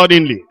come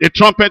suddenly. The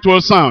trumpet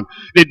will sound.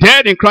 The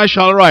dead in Christ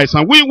shall rise,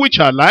 and we which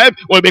are alive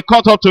will be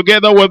caught up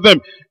together with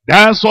them.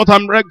 That's what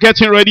I'm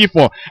getting ready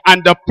for.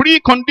 And the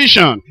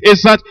precondition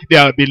is that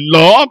there will be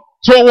love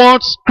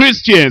towards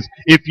Christians.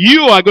 If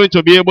you are going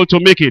to be able to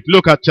make it,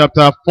 look at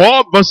chapter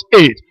 4 verse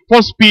 8,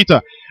 1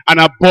 Peter. And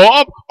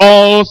above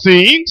all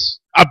things,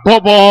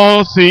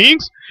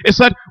 it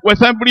said,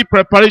 with every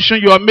preparation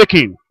you are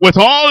making, with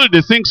all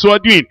the things you are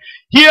doing,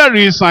 here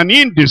is an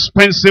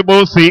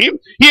indispensable thing.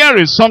 Here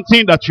is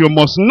something that you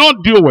must not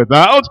do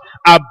without.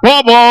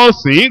 Above all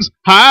things,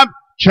 have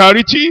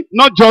charity,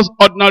 not just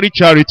ordinary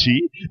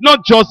charity,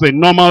 not just a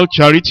normal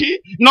charity,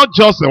 not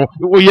just,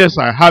 oh yes,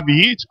 I have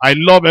it, I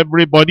love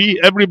everybody,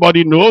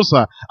 everybody knows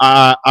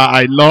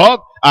I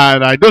love,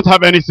 and I don't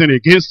have anything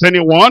against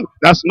anyone.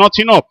 That's not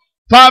enough.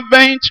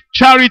 Fervent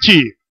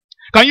charity.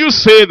 Can you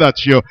say that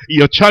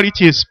your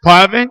charity is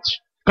fervent?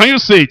 Can you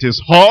say it is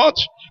hot?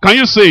 Can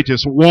you say it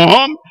is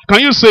warm? Can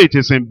you say it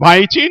is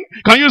inviting?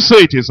 Can you say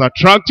it is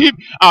attractive?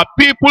 Are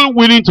people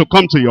willing to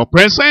come to your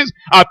presence?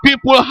 Are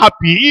people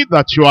happy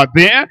that you are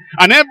there?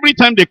 And every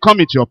time they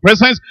come into your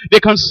presence, they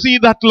can see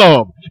that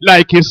love.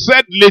 Like he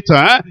said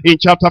later in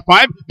chapter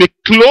 5, be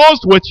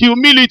clothed with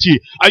humility.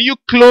 Are you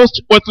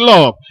clothed with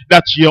love?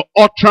 That your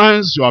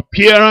utterance, your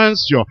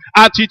appearance, your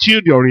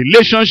attitude, your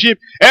relationship,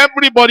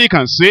 everybody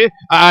can say,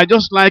 I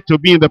just like to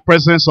be in the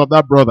presence of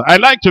that brother. I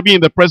like to be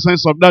in the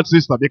presence of that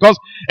sister, because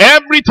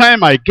every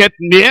time I get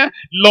near,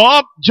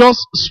 love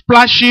just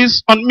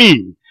splashes on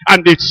me.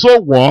 And it's so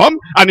warm,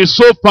 and it's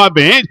so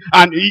fervent,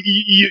 and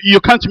you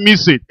can't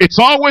miss it. It's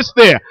always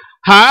there.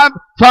 Have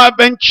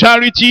fervent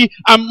charity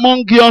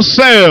among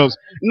yourselves,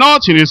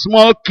 not in a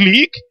small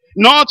clique,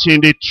 Not in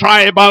the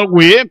tribal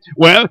way.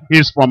 Well,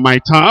 he's from my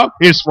town,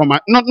 he's from my...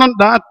 Not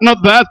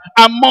that.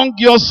 Among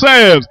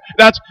yourselves,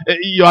 that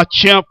you are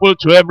cheerful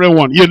to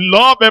everyone. You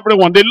love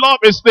everyone. The love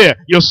is there.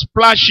 You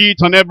splash it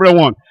on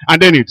everyone. And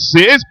then it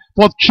says,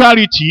 for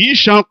charity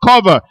shall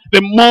cover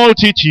the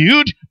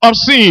multitude of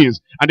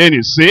sins. And then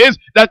it says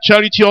that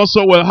charity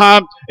also will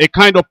have a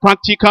kind of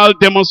practical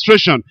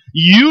demonstration.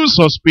 Use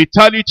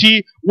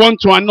hospitality one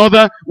to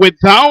another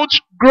without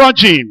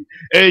grudging.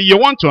 You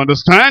want to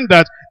understand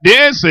that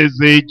this is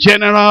the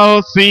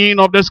general theme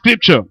of the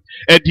scripture.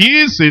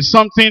 This is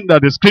something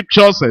that the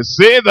scriptures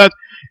say that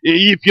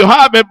if you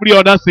have every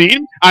other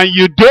thing and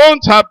you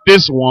don't have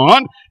this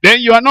one, then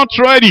you are not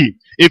ready.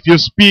 If you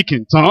speak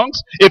in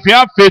tongues, if you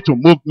have faith to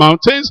move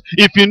mountains,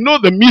 if you know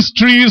the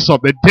mysteries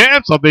of the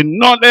depths of the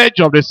knowledge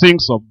of the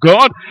things of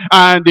God,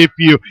 and if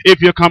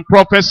you can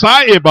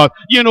prophesy about,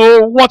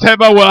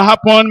 whatever will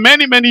happen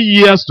many, many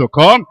years to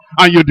come,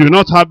 and you do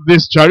not have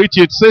this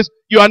charity, it says,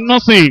 you are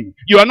nothing.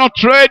 You are not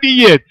ready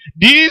yet.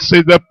 This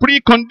is the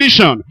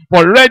precondition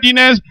for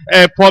readiness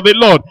for the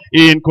Lord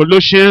in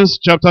Colossians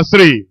chapter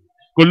 3.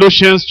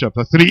 Colossians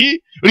chapter 3,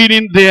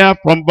 reading there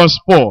from verse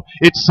 4.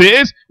 It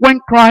says, when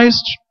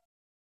Christ,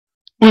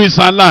 who is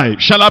alive,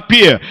 shall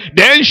appear,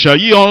 then shall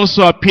ye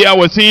also appear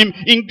with him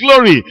in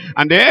glory.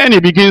 And then he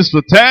begins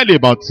to tell you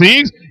about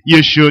things.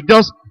 You should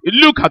just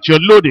look at your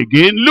load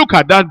again, look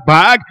at that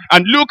bag,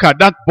 and look at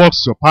that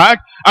box to pack,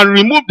 and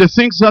remove the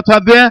things that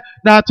are there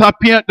that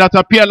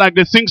appear like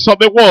the things of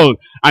the world.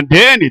 And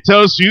then it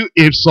tells you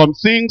if some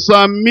things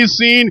are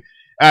missing,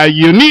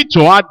 you need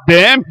to add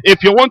them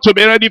if you want to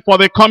be ready for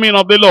the coming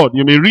of the Lord.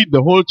 You may read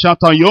the whole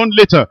chapter on your own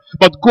later,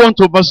 but go on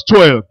to verse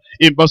 12.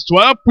 In verse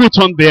 12, put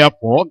on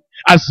therefore,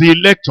 as the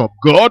elect of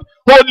God,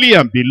 holy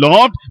and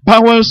beloved,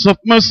 bowels of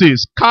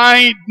mercies,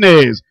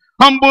 kindness,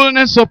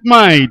 humbleness of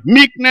mind,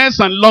 meekness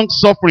and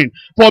long-suffering,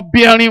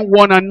 forbearing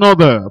one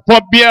another,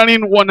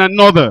 forbearing one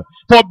another,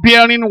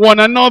 forbearing one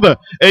another.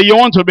 You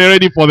want to be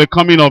ready for the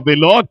coming of the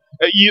Lord?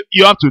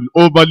 You have to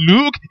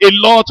overlook a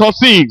lot of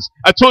things.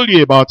 I told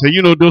you about,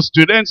 those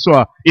students who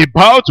are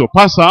about to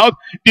pass out,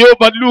 they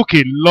overlook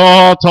a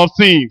lot of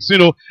things.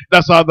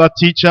 That's how that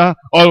teacher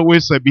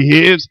always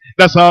behaves.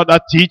 That's how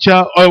that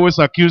teacher always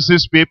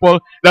accuses people.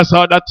 That's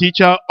how that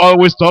teacher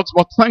always talks.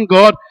 But thank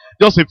God,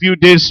 just a few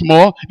days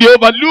more, they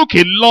overlook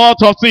a lot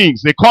of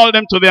things. They call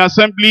them to the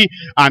assembly,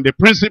 and the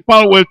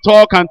principal will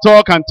talk and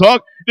talk and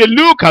talk. They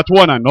look at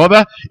one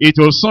another. It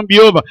will soon be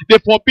over. They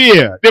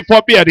forbear. They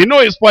forbear. They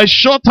know it's for a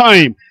short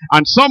time.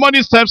 And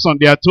somebody steps on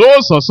their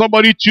toes, or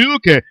somebody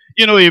took a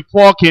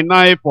fork, a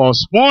knife, or a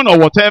spoon, or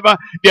whatever.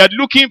 They are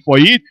looking for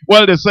it.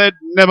 Well, they said,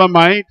 never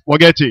mind,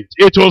 forget it.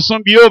 It will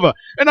soon be over.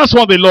 And that's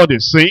what the Lord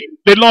is saying.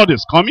 The Lord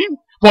is coming,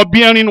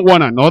 forbearing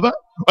one another,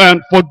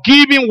 and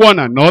forgiving one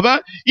another,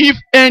 if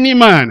any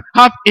man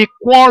have a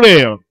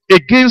quarrel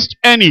against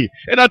any,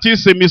 and that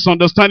is a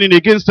misunderstanding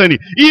against any,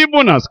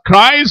 even as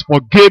Christ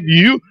forgave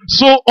you,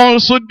 so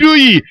also do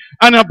ye.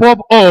 And above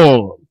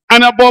all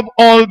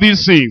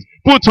these things,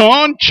 put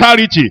on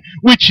charity,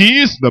 which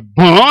is the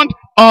bond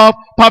of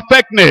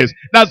perfectness.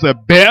 That's a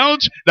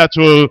belt that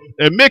will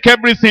make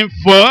everything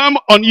firm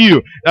on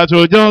you, that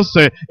will just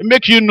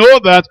make you know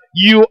that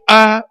you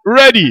are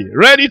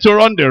ready to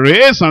run the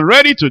race, and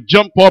ready to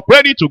jump up,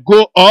 ready to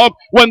go up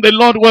when the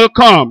Lord will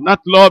come. That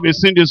love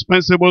is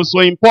indispensable,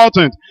 so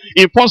important.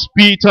 In 1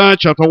 Peter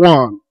chapter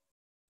 1,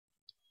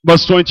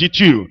 verse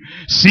 22,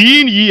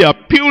 seeing ye have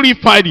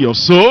purified your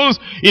souls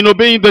in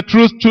obeying the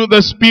truth to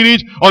the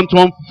Spirit, unto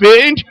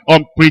unfeigned,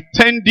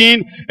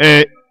 unpretending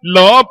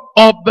love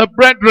of the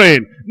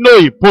brethren.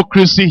 No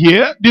hypocrisy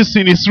here. This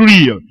thing is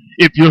real.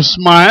 If you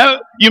smile,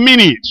 you mean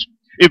it.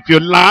 If you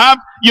laugh,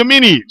 you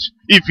mean it.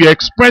 If you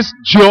express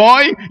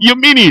joy, you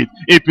mean it.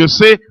 If you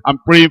say, I'm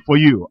praying for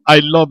you, I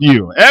love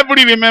you,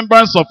 every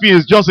remembrance of you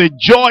is just a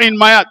joy in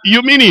my heart,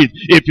 you mean it.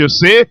 If you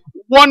say,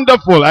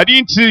 wonderful, I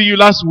didn't see you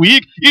last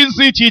week,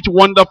 isn't it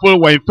wonderful,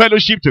 we're in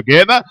fellowship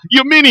together,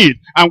 you mean it.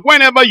 And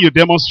whenever you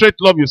demonstrate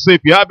love, you say,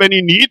 if you have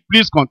any need,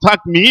 please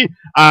contact me.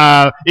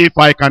 If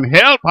I can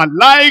help and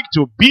like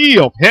to be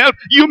of help,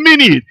 you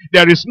mean it.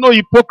 There is no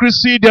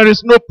hypocrisy, there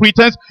is no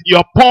pretense.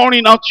 You're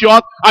pouring out your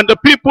heart, and the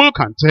people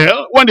can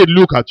tell when they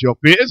look at your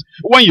face,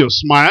 when you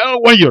smile,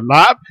 when you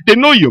laugh, they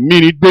know you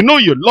mean it, they know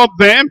you love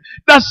them.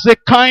 That's the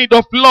kind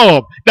of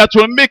love that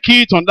will make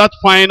it on that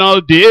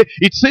final day.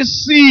 It says,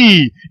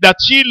 see that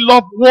ye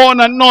love one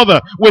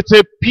another with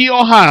a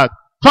pure heart,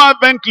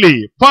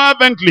 fervently.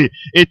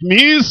 It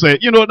means,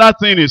 that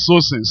thing is so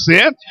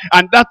sincere,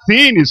 and that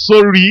thing is so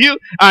real,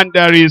 and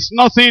there is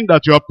nothing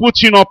that you are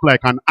putting up like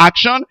an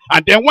action,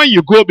 and then when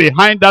you go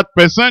behind that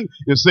person,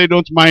 you say,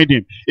 don't mind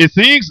him. He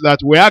thinks that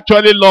we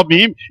actually love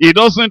him. He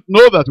doesn't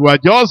know that we are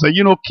just,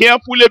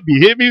 carefully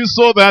behaving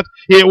so that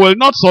he will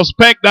not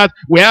suspect that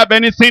we have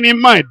anything in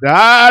mind.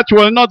 That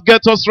will not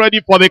get us ready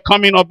for the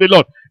coming of the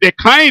Lord. The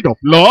kind of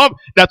love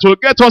that will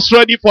get us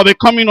ready for the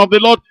coming of the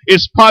Lord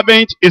is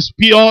fervent, is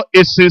pure,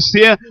 is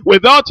sincere,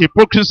 without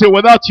hypocrisy,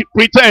 without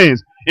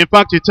pretense. In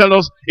fact, it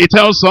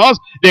tells us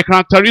the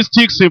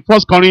characteristics in 1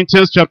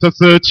 Corinthians chapter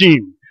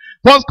 13.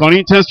 1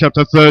 Corinthians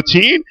chapter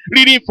 13,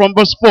 reading from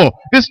verse 4.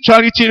 This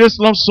charity, this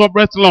love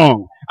suffereth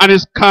long, and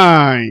is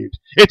kind.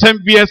 It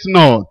envieth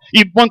not.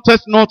 It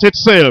vaunteth not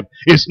itself.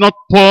 It's not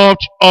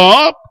puffed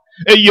up.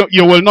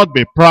 You will not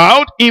be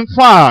proud. In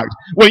fact,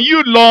 when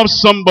you love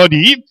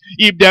somebody,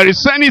 if there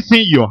is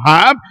anything you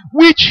have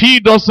which he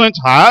doesn't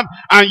have,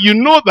 and you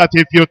know that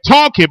if you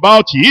talk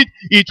about it,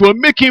 it will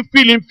make him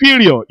feel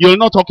inferior, you'll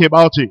not talk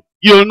about it.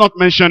 You will not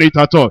mention it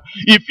at all.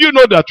 If you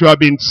know that you have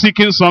been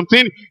seeking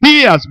something,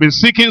 he has been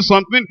seeking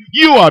something,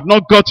 you have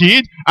not got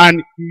it,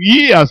 and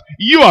you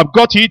have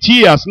got it,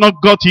 he has not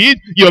got it,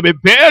 you'll be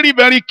very,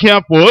 very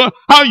careful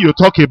how you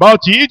talk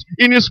about it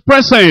in his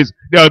presence.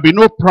 There will be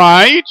no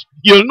pride.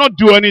 You'll not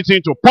do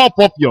anything to pump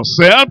up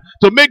yourself,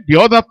 to make the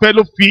other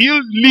fellow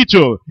feel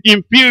little,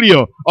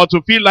 inferior, or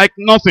to feel like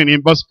nothing.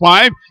 In verse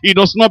 5, it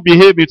does not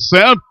behave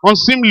itself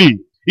unseemly.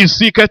 It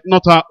seeketh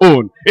not our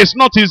own. It's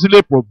not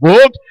easily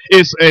provoked.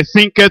 It's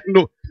thinketh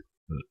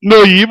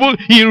no evil.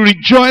 He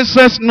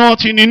rejoices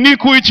not in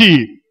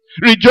iniquity.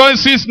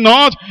 Rejoices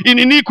not in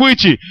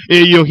iniquity.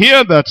 You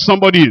hear that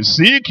somebody is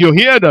sick. You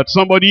hear that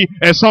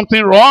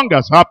something wrong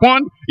has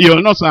happened.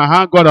 You'll not say,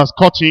 God has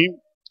caught him.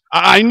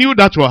 I knew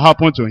that will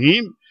happen to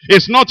him.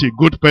 It's not a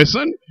good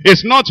person.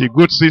 It's not a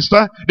good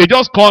sister. They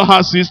just call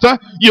her sister.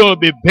 You'll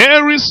be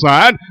very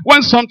sad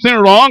when something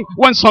wrong,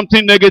 when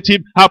something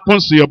negative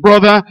happens to your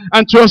brother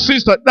and to your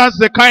sister. That's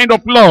the kind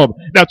of love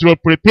that will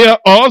prepare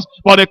us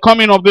for the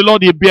coming of the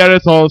Lord. He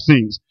beareth all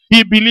things.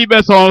 He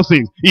believeth all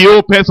things. He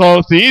hopeth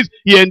all things.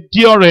 He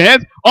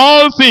endureth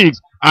all things.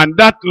 And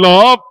that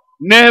love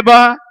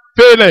never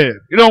faileth.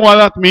 You know what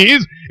that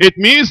means? It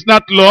means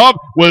that love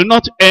will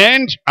not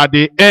end at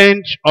the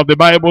end of the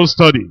Bible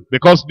study.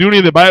 Because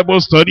during the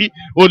Bible study,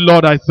 oh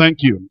Lord, I thank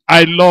you.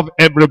 I love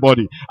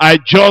everybody. I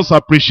just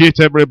appreciate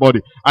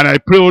everybody. And I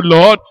pray, oh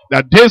Lord,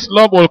 that this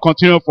love will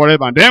continue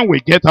forever. And then we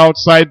get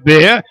outside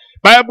there.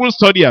 Bible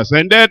study has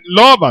ended.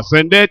 Love has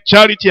ended.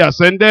 Charity has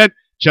ended.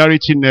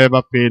 Charity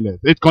never faileth.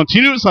 It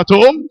continues at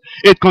home.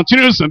 It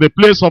continues in the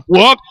place of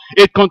work.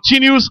 It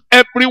continues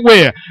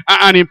everywhere.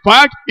 And in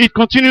fact, it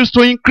continues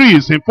to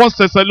increase. In 1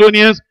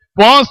 Thessalonians,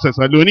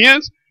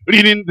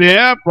 reading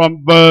there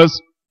from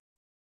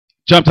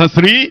chapter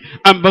 3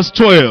 and verse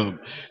 12.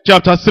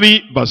 Chapter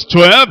 3, verse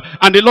 12.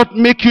 And the Lord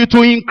make you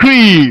to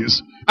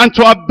increase and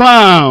to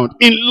abound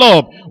in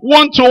love,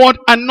 one toward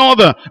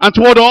another, and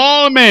toward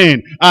all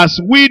men, as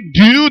we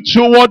do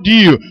toward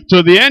you,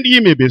 to the end ye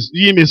may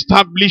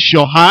establish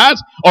your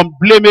hearts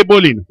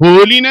unblameable in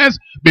holiness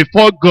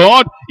before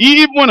God,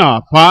 even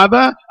our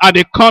Father, at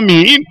the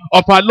coming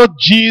of our Lord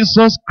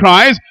Jesus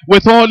Christ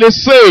with all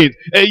his saints.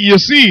 You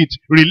see, it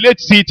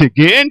relates it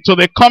again to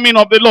the coming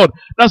of the Lord.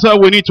 That's why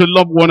we need to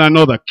love one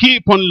another.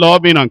 Keep on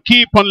loving and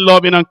keep on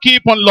loving and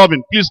keep on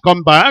loving. Please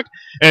come back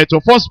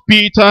to 1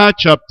 Peter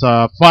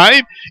chapter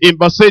 5. In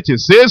verse 8 it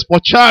says, for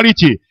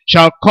charity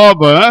shall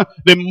cover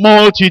the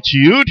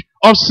multitude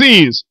of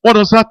sins. What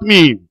does that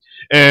mean?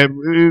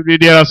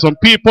 There are some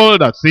people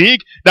that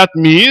think that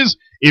means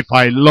if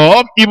I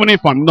love, even if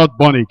I'm not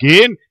born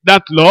again,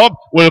 that love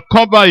will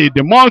cover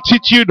the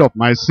multitude of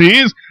my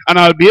sins and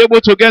I'll be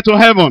able to get to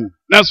heaven.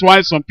 That's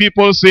why some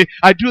people say,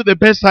 I do the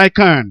best I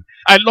can.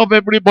 I love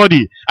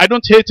everybody. I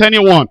don't hate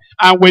anyone.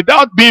 And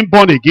without being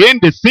born again,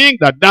 they think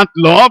that that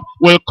love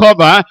will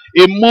cover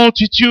a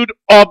multitude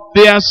of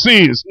their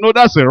sins. No,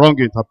 that's a wrong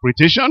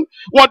interpretation.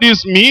 What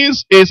this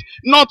means is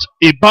not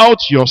about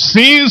your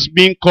sins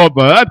being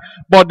covered,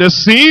 but the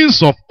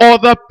sins of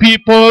other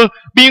people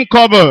being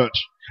covered.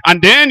 And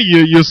then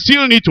you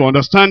still need to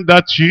understand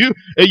that you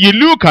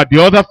look at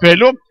the other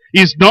fellow,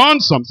 he's done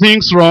some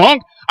things wrong,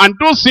 and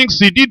those things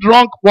he did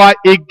wrong were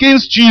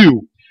against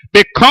you.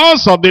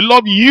 Because of the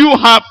love you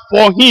have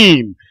for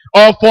him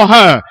or for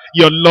her,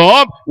 your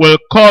love will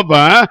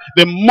cover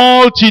the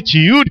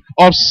multitude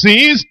of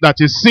sins that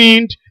is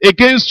sinned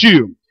against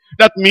you.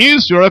 That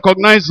means you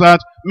recognize that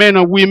men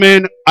and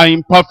women are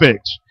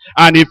imperfect.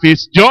 And if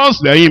it's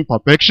just their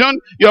imperfection,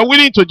 you're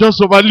willing to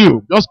just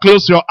overlook. Just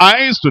close your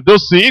eyes to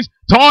those things.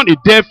 Turn a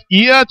deaf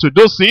ear to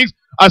those things.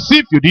 As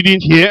if you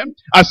didn't hear,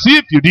 as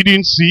if you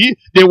didn't see,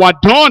 they were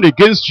done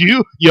against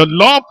you. Your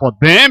love for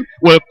them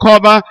will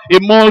cover a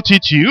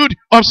multitude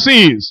of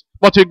sins.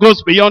 But it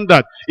goes beyond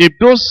that. If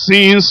those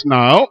sins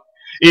now,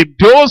 if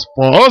those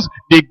faults,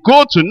 they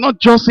go to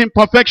not just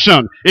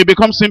imperfection, it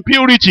becomes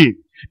impurity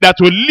that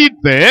will lead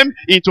them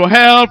into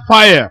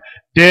hellfire.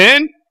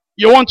 Then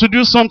you want to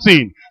do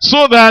something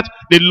so that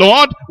the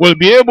Lord will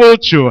be able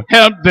to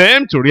help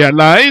them to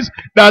realize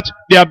that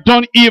they have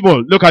done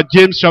evil. Look at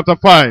James chapter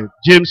 5.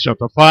 James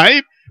chapter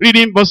 5,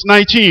 reading verse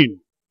 19.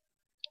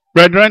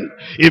 Brethren,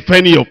 if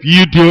any of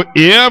you do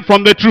err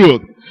from the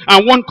truth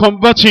and won't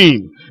convert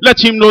him, let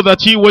him know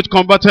that he which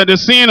converted a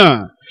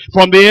sinner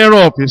from the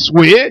error of his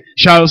way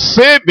shall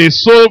save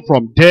his soul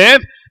from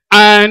death.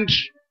 And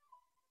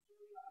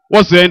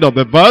what's the end of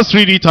the verse?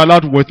 Read it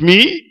aloud with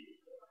me.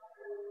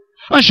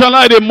 And shall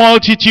hide a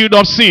multitude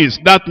of sins.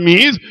 That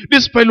means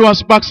this fellow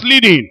has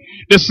backsliding.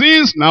 The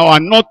sins now are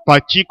not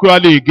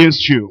particularly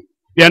against you.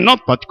 They are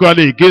not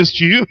particularly against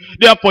you.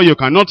 Therefore, you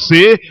cannot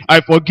say,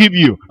 I forgive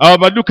you. I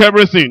overlook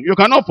everything. You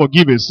cannot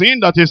forgive a sin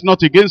that is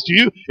not against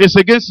you. It's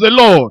against the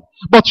Lord.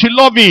 But you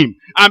love him.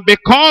 And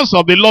because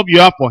of the love you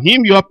have for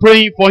him, you are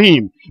praying for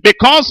him.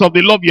 Because of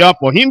the love you have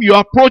for him, you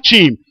approach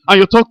him. And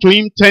you talk to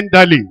him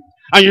tenderly.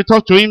 And you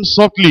talk to him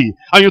softly.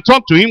 And you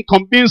talk to him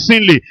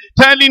convincingly.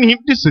 Telling him,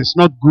 this is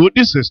not good.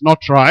 This is not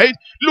right.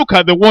 Look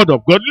at the word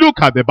of God. Look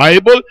at the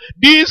Bible.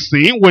 This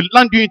thing will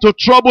land you into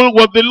trouble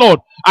with the Lord.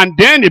 And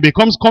then he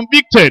becomes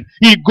convicted.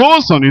 He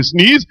goes on his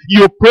knees.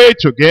 You pray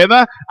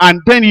together.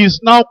 And then he is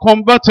now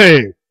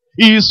converted.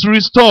 He is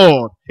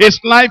restored. His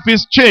life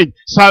is changed.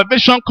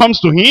 Salvation comes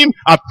to him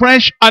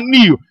afresh and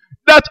new.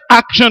 That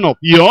action of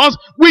yours,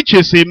 which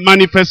is a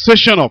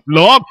manifestation of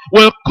love,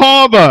 will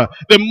cover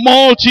the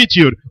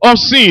multitude of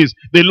sins.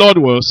 The Lord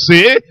will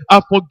say,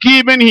 I've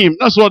forgiven him.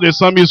 That's what the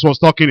psalmist was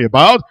talking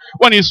about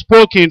when he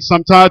spoke in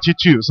Psalm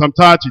 32. Psalm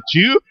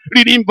 32,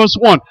 reading verse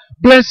 1.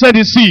 Blessed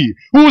is he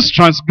whose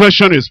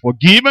transgression is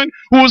forgiven,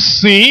 whose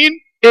sin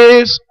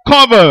is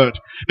covered.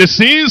 The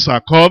sins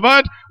are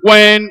covered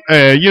when,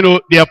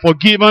 they are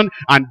forgiven.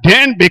 And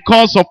then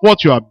because of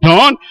what you have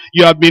done,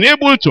 you have been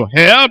able to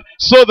help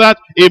so that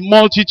a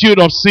multitude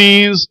of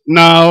sins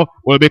now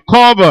will be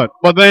covered.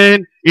 But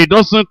then it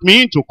doesn't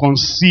mean to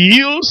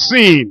conceal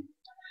sin.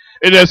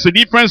 There's a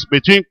difference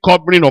between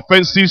covering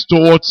offenses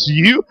towards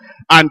you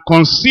and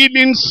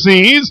concealing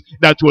sins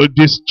that will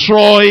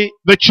destroy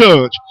the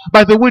church.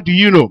 By the way, do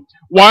you know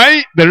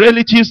why the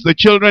relatives, the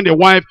children, the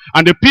wife,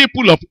 and the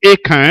people of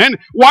Achan,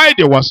 why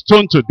they were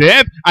stoned to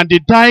death and they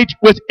died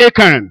with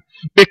Achan?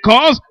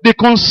 Because they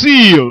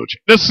concealed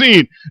the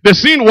sin. The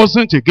sin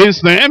wasn't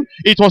against them.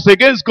 It was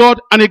against God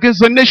and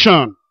against the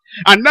nation.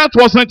 And that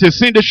wasn't a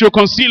sin they should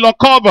conceal or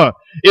cover.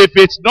 If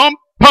it's done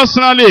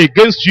personally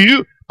against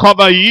you,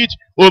 cover it,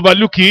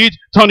 overlook it,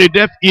 turn a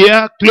deaf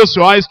ear, close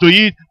your eyes to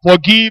it,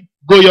 forgive,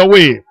 go your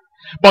way.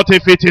 But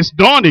if it is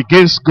done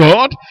against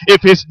God,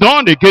 if it's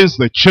done against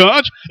the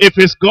church, if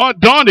it's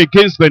done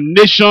against the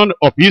nation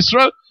of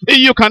Israel,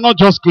 you cannot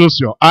just close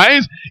your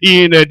eyes.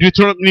 In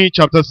Deuteronomy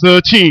chapter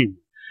 13.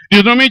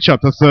 Deuteronomy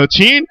chapter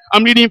 13,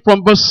 I'm reading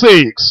from verse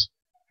 6.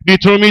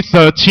 Deuteronomy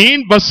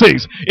 13, verse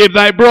 6. If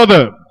thy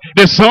brother,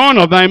 the son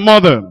of thy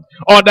mother,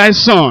 or thy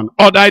son,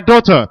 or thy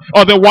daughter,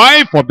 or the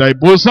wife of thy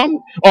bosom,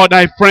 or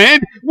thy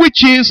friend,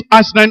 which is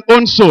as thine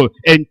own soul,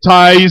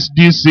 entice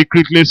thee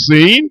secretly,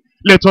 saying,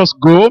 let us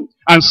go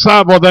and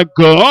serve other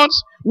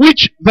gods,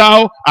 which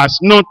thou hast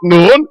not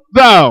known,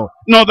 thou,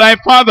 nor thy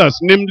fathers,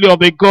 namely of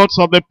the gods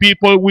of the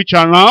people which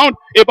are round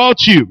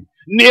about you,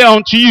 near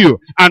unto you,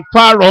 and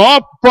far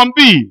off from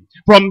thee,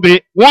 from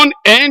the one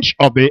end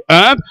of the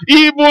earth,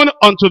 even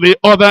unto the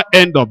other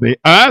end of the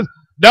earth.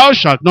 Thou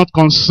shalt not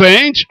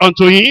consent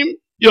unto him.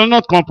 You will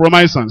not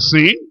compromise and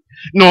sin,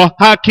 nor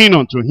hearken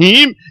unto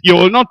him. You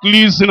will not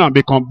listen and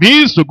be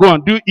convinced to go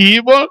and do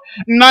evil.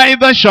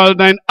 Neither shall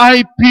thine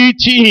eye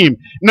pity him,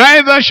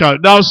 neither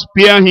shalt thou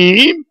spare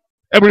him.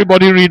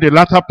 Everybody read the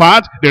latter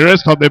part, the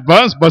rest of the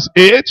verse, verse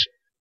 8.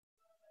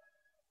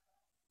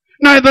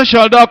 Neither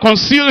shall thou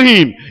conceal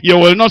him. You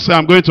will not say,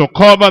 I'm going to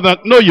cover that.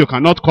 No, you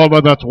cannot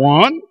cover that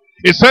one.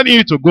 It's telling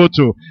you to go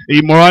to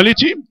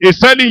immorality. It's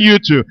telling you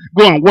to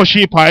go and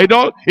worship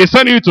idol. It's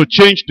telling you to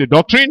change the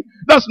doctrine.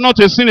 That's not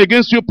a sin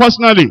against you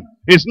personally.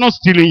 It's not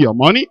stealing your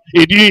money.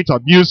 It didn't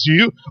abuse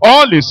you.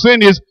 All it's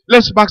saying is,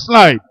 let's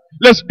backslide.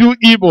 Let's do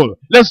evil.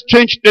 Let's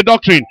change the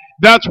doctrine.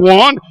 That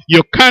one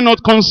you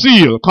cannot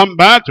conceal. Come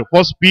back to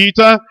 1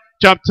 Peter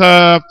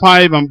chapter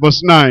 5 and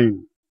verse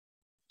 9.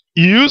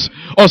 Use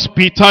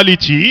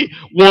hospitality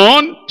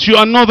one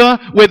to another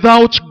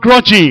without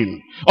grudging.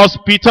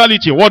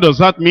 Hospitality, what does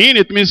that mean?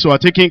 It means you are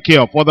taking care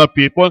of other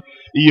people,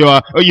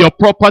 your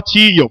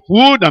property, your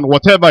food, and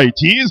whatever it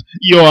is,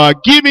 you are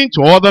giving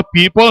to other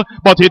people,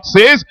 but it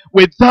says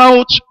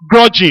without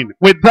grudging,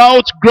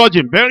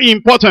 very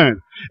important.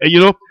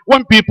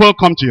 When people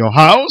come to your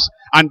house,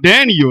 and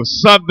then you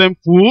serve them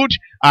food,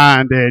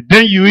 and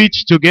then you eat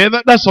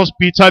together, that's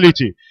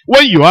hospitality.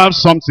 When you have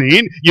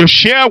something, you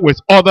share with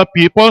other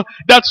people,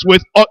 that's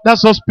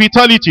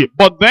hospitality.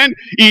 But then,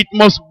 it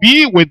must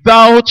be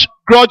without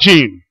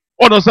grudging.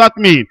 What does that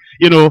mean?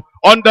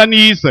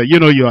 Underneath,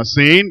 you are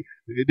saying,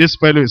 this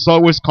fellow is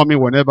always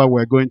coming whenever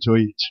we're going to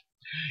eat.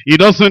 He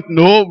doesn't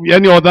know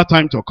any other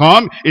time to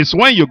come. It's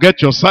when you get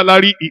your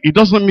salary, he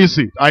doesn't miss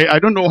it. I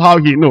don't know how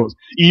he knows.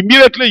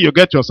 Immediately you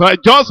get your salary,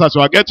 just as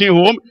you are getting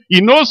home,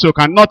 he knows you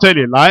cannot tell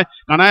a lie.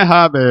 Can I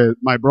have,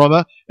 my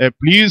brother,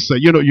 please,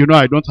 you know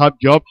I don't have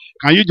job.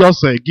 Can you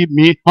just give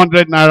me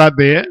 100 naira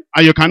there?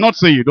 And you cannot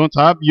say you don't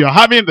have. You're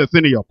having the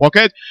thing in your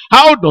pocket.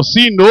 How does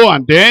he know?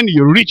 And then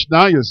you reach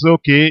down, you say,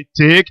 okay,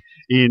 take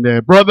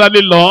in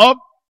brotherly love.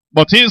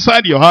 But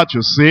inside your heart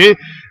you say,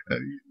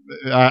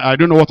 I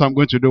don't know what I'm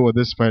going to do with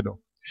this fellow.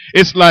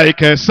 It's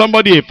like a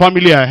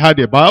family I heard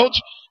about,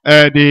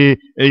 they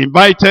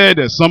invited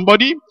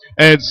somebody,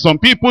 some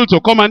people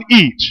to come and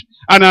eat.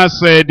 And as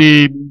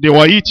they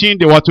were eating,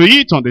 they were to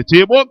eat on the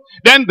table.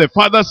 Then the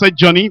father said,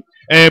 Johnny,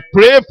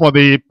 pray for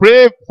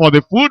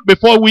the food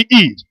before we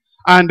eat.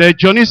 And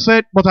Johnny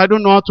said, but I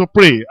don't know how to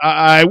pray.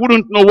 I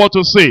wouldn't know what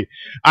to say.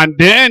 And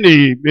then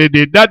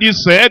the daddy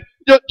said,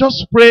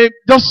 just pray,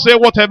 just say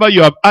whatever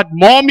you have had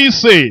mommy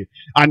say.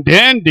 And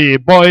then the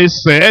boy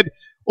said,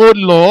 oh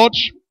Lord,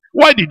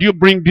 why did you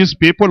bring these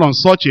people on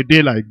such a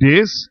day like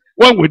this?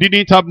 When we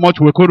didn't have much,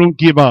 we couldn't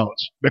give out.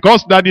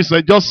 Because daddy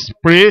said, just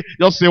pray,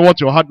 just say what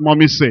you heard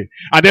mommy say.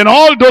 And then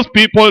all those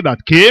people that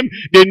came,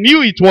 they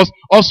knew it was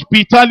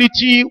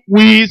hospitality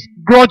with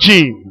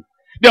grudging.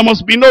 There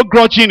must be no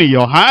grudging in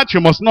your heart.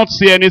 You must not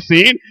say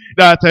anything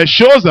that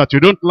shows that you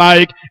don't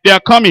like they are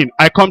coming.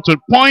 I come to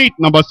point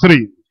number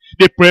 3.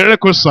 The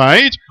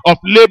prerequisite of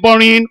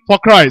laboring for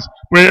Christ.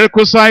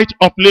 Prerequisite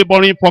of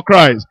laboring for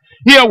Christ.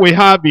 Here we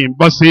have in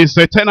verses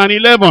 10 and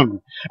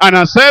 11. And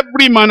as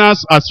every man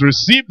has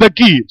received the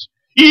gift,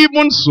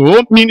 even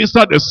so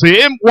minister the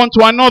same one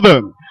to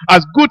another,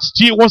 as good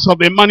stewards of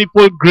the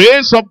manifold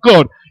grace of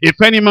God.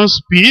 If any man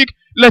speak,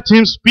 let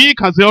him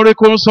speak as the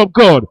oracles of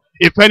God.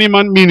 If any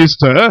man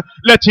minister,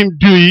 let him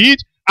do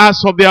it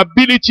as of the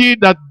ability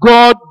that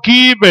God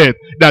giveth,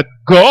 that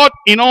God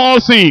in all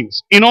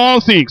things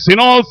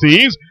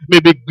may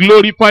be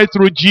glorified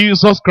through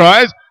Jesus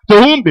Christ,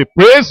 to whom be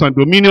praise and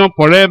dominion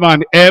forever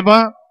and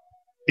ever.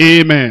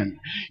 Amen.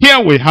 Here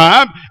we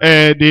have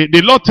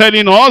the Lord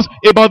telling us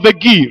about the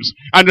gifts.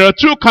 And there are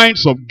 2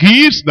 kinds of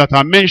gifts that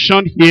are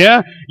mentioned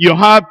here. You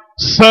have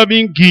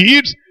serving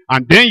gifts,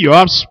 and then you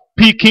have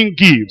speaking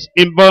gifts.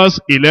 In verse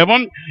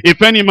 11,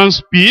 if any man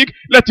speak,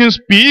 let him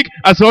speak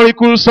as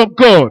oracles of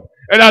God.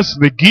 And that's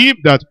the gift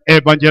that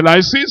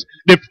evangelizes,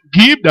 the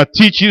gift that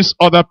teaches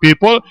other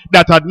people,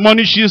 that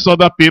admonishes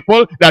other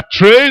people, that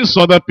trains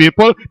other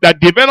people, that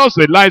develops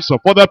the lives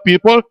of other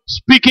people,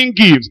 speaking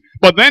gifts.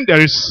 But then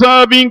there is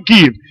serving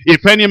gift.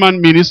 If any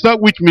man minister,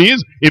 which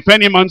means if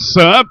any man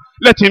serve,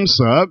 let him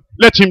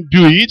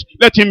do it,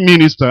 let him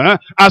minister,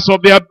 as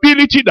of the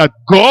ability that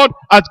God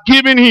has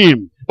given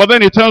him. But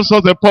then it tells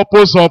us the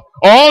purpose of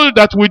all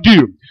that we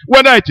do,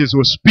 whether it is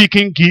with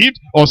speaking gift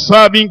or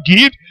serving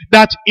gift,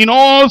 that in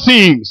all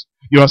things,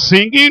 you are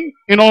singing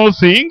in all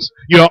things,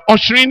 you are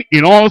ushering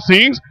in all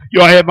things,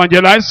 you are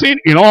evangelizing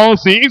in all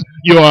things,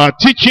 you are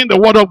teaching the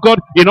word of God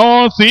in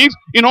all things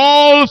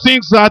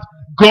that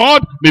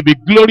God may be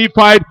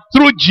glorified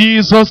through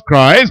Jesus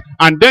Christ,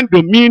 and then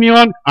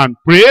dominion and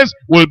praise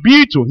will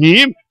be to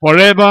him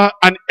forever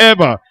and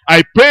ever.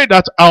 I pray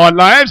that our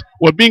lives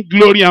will bring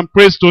glory and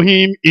praise to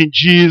him in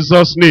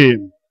Jesus'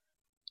 name.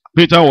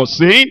 Peter was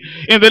saying,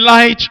 in the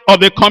light of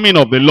the coming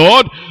of the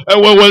Lord,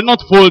 we will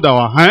not fold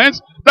our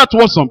hands. That's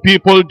what some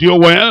people do.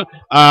 Well,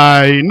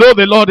 I know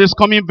the Lord is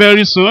coming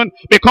very soon.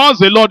 Because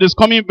the Lord is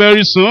coming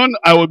very soon,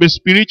 I will be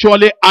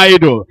spiritually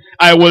idle.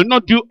 I will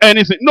not do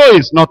anything. No,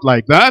 it's not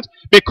like that.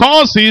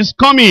 Because he is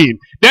coming,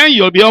 then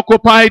you'll be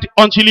occupied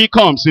until he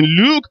comes. In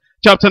Luke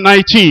chapter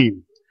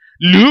 19.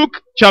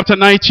 Luke chapter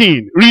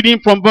 19, reading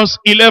from verse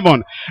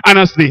 11. And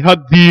as they heard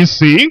these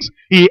things,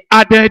 he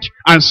added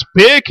and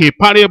spake a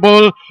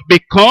parable,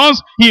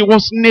 because he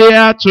was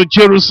near to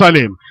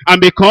Jerusalem, and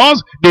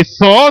because they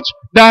thought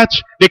that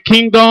the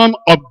kingdom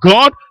of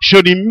God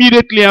should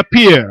immediately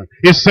appear.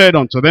 He said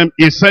unto them,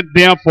 he said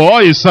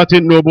therefore a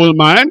certain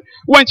nobleman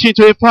went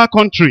into a far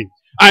country,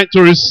 and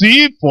to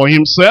receive for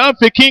himself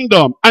a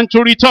kingdom, and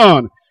to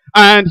return.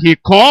 And he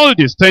called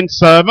his 10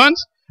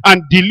 servants,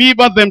 and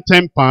delivered them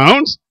 10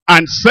 pounds,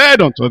 and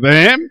said unto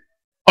them,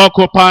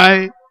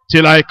 occupy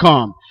till I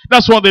come.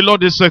 That's what the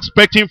Lord is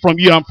expecting from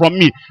you and from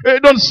me.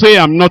 Don't say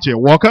I'm not a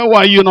worker.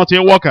 Why are you not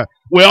a worker?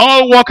 We're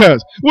all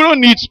workers. We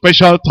don't need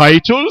special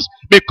titles,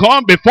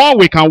 because before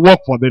we can work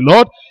for the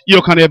Lord, you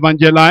can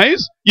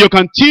evangelize, you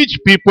can teach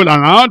people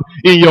around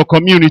in your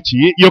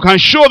community, you can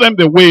show them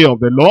the way of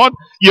the Lord,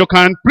 you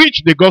can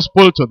preach the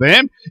gospel to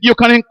them, you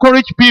can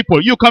encourage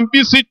people, you can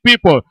visit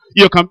people,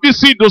 you can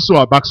visit those who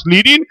are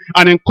backsliding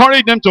and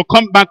encourage them to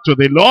come back to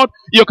the Lord,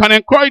 you can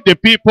encourage the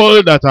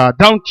people that are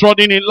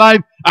downtrodden in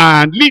life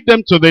and lead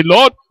them to the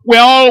Lord. We're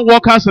all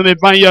workers in the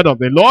vineyard of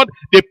the Lord.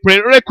 The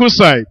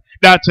prerequisite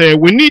that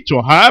we need to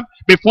have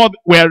before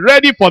we are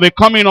ready for the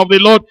coming of the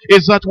Lord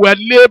is that we are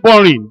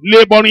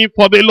laboring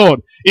for the Lord.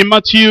 In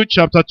Matthew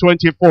chapter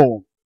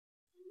 24.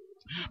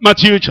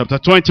 Matthew chapter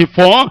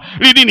 24,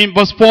 reading in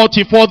verse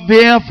 44,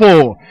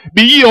 therefore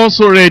be ye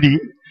also ready,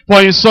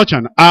 for in such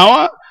an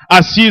hour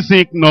as ye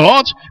think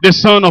not, the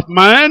Son of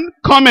Man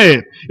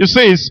cometh. He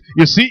says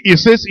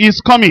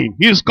he's coming.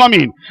 He is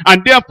coming.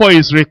 And therefore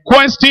he's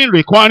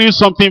requiring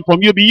something from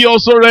you. Be ye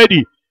also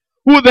ready.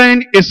 Who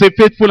then is a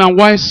faithful and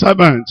wise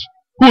servant,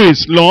 who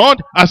is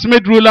Lord, has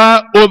made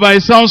ruler over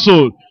his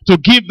household, to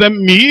give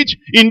them meat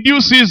in due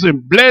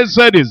season?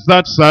 Blessed is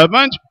that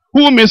servant,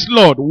 whom his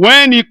Lord,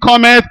 when he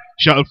cometh,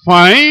 shall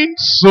find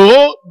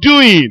so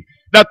doing.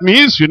 That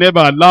means you never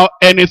allow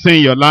anything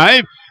in your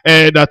life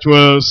that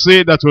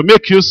will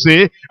make you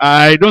say,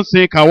 I don't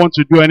think I want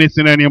to do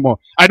anything anymore.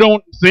 I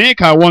don't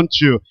think I want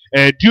to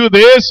do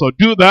this or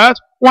do that.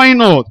 Why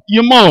not?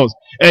 You must.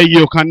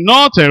 You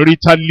cannot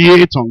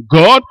retaliate on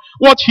God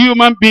what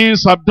human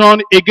beings have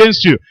done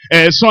against you.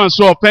 So and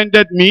so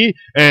offended me,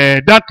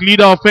 that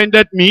leader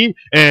offended me,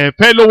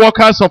 fellow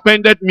workers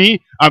offended me,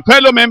 and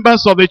fellow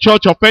members of the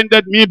church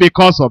offended me.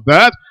 Because of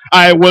that,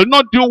 I will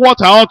not do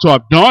what I ought to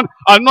have done.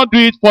 I'll not do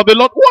it for the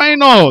Lord. Why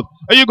not?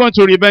 Are you going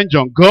to revenge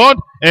on God?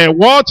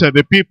 What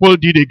the people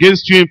did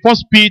against you in 1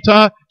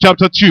 Peter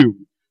chapter 2.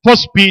 1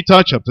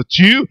 Peter chapter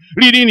 2,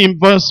 reading in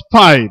verse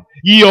 5.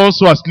 Ye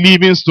also as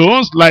living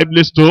stones,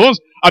 lively stones,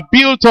 are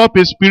built up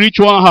a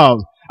spiritual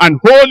house, and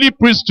holy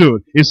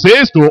priesthood. It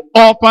says to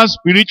offer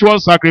spiritual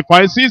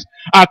sacrifices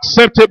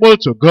acceptable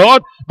to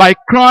God by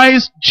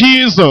Christ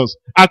Jesus.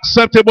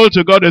 Acceptable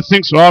to God, the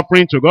things we're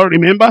offering to God.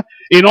 Remember,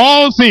 in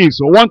all things,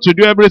 we want to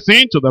do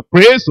everything to the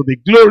praise, to the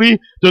glory,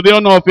 to the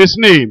honor of his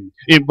name.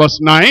 In verse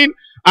 9,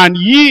 and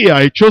ye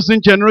are a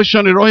chosen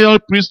generation, a royal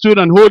priesthood,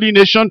 and holy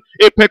nation,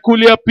 a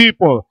peculiar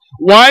people.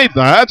 Why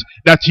that?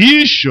 That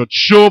ye should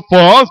show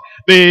forth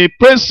the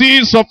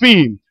praises of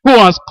him who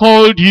has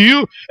called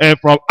you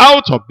from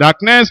out of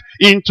darkness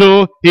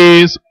into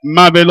his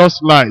marvelous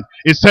light.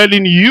 It's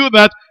telling you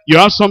that you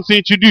have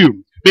something to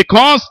do,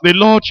 because the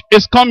Lord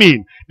is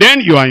coming.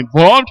 Then you are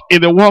involved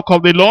in the work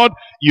of the Lord.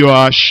 You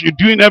are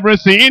doing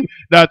everything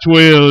that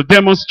will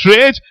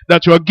demonstrate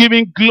that you are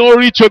giving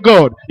glory to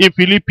God. In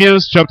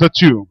Philippians chapter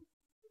 2.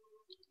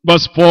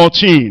 Verse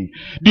 14,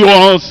 do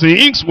all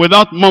things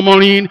without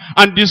murmuring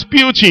and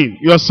disputing.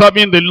 You are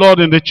serving the Lord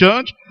in the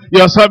church.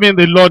 You are serving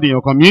the Lord in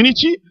your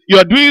community. You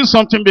are doing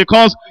something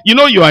because you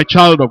know you are a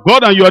child of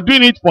God, and you are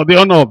doing it for the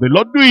honor of the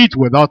Lord. Do it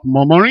without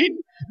murmuring.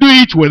 Do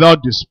it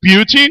without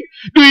disputing.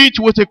 Do it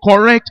with a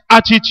correct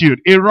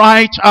attitude, a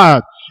right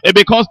heart.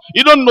 Because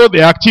you don't know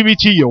the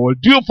activity you will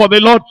do for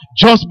the Lord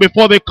just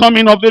before the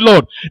coming of the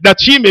Lord, that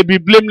ye may be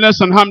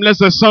blameless and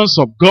harmless as sons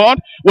of God,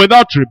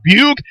 without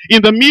rebuke,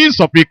 in the midst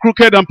of a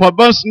crooked and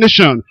perverse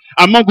nation,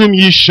 among whom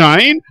ye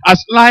shine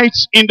as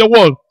lights in the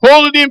world,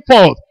 holding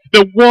forth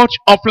the word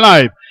of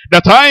life,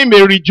 that I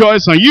may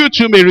rejoice, and you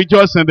too may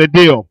rejoice in the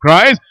day of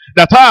Christ,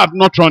 that I have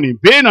not run in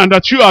vain, and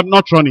that you have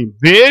not run in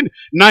vain,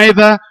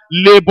 neither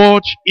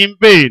labored in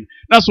vain.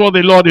 That's what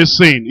the Lord is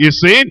saying. He's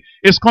saying,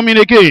 it's coming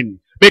again.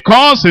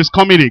 Because he's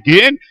coming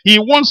again, he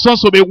wants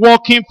us to be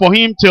working for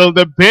him till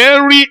the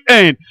very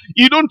end.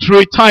 You don't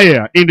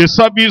retire in the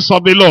service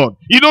of the Lord.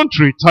 You don't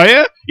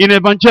retire in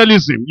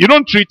evangelism. You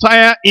don't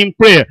retire in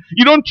prayer.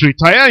 You don't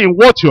retire in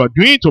what you are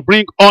doing to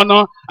bring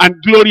honor and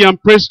glory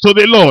and praise to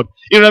the Lord.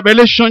 In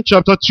Revelation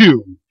chapter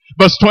 2,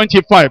 verse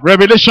 25.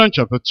 Revelation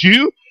chapter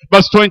 2,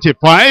 verse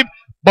 25.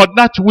 But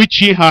that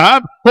which ye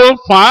have, hold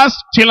fast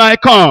till I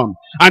come.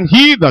 And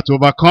he that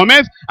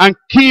overcometh and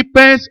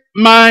keepeth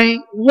my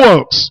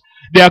works.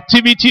 The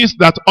activities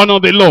that honor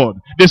the Lord,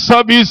 the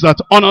service that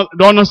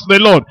honors the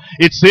Lord.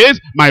 It says,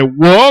 my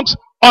works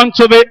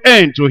unto the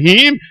end. To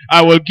him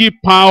I will give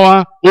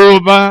power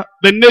over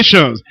the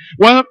nations.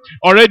 Well,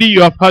 already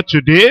you have heard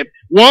today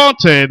what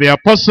the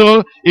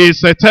apostle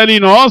is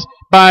telling us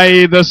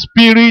by the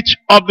Spirit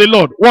of the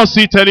Lord. What's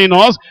he telling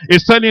us?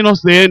 He's telling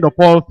us the end of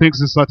all things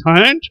is at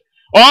hand.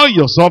 All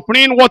your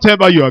suffering,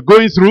 whatever you are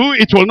going through,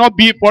 it will not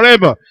be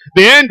forever.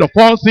 The end of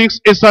all things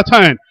is at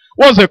hand.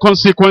 What's the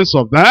consequence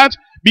of that?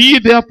 Be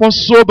therefore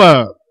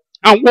sober,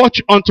 and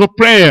watch unto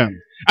prayer.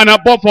 And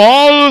above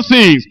all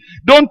things,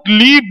 don't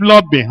leave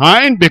love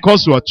behind,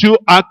 because you are too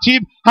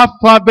active. Have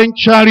fervent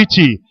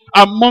charity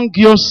among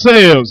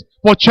yourselves,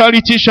 for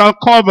charity shall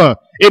cover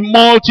a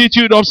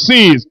multitude of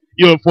sins.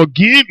 You'll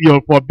forgive,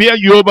 you'll forbear,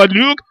 you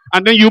overlook,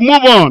 and then you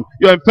move on.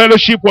 You're in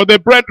fellowship with the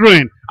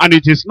brethren, and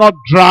it is not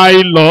dry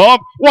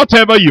love.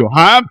 Whatever you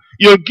have,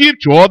 you'll give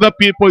to other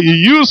people. You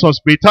use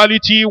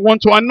hospitality one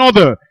to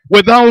another,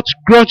 without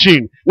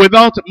grudging,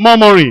 without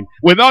murmuring,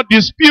 without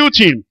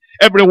disputing.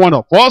 Every one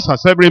of us,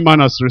 as every man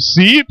has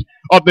received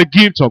of the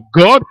gift of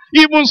God,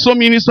 even so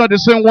minister the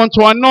same one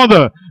to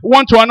another.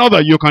 One to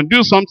another. You can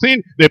do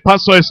something, the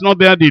pastor is not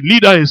there, the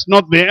leader is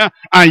not there,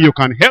 and you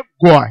can help.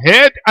 Go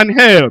ahead and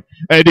help.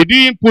 They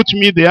didn't put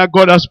me there,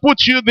 God has put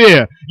you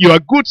there. You are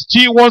good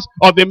stewards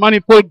of the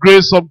manifold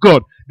grace of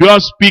God. You are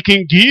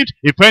speaking gift.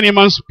 If any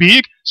man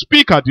speak,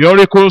 speak at the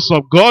oracles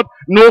of God.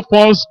 No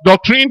false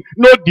doctrine,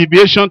 no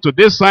deviation to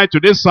this side, to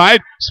this side.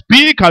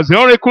 Speak as the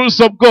oracles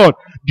of God.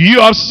 Do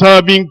you have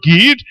serving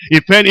gift?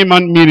 If any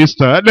man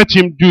minister, let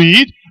him do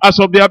it as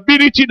of the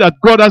ability that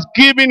God has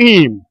given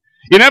him.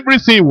 In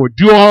everything we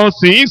do all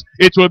things,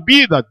 it will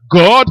be that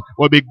God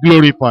will be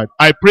glorified.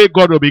 I pray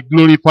God will be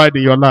glorified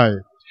in your life.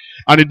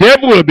 And the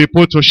devil will be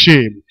put to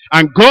shame.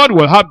 And God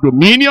will have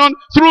dominion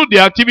through the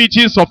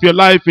activities of your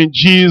life in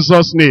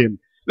Jesus' name.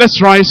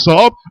 Let's rise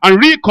up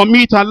and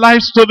recommit our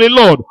lives to the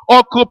Lord.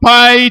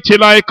 Occupy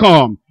till I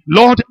come.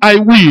 Lord, I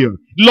will.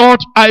 Lord,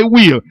 I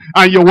will.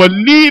 And you will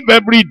live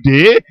every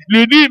day.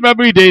 You live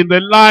every day in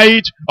the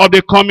light of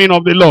the coming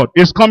of the Lord.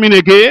 It's coming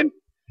again.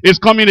 It's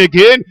coming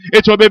again.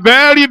 It will be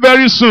very,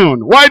 very soon.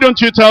 Why don't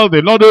you tell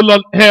the Lord, oh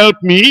Lord, help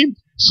me,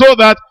 so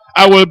that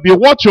I will be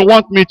what you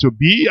want me to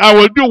be. I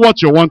will do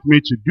what you want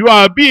me to do.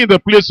 I'll be in the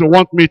place you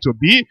want me to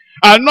be.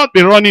 I'll not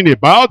be running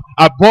about,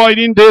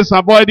 avoiding this,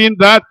 avoiding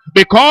that,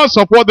 because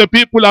of what the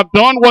people have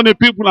done, what the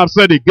people have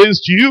said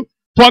against you.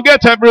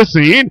 Forget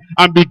everything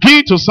and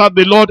begin to serve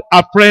the Lord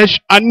afresh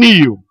and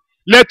new.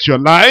 Let your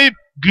life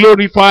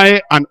glorify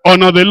and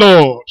honor the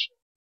Lord.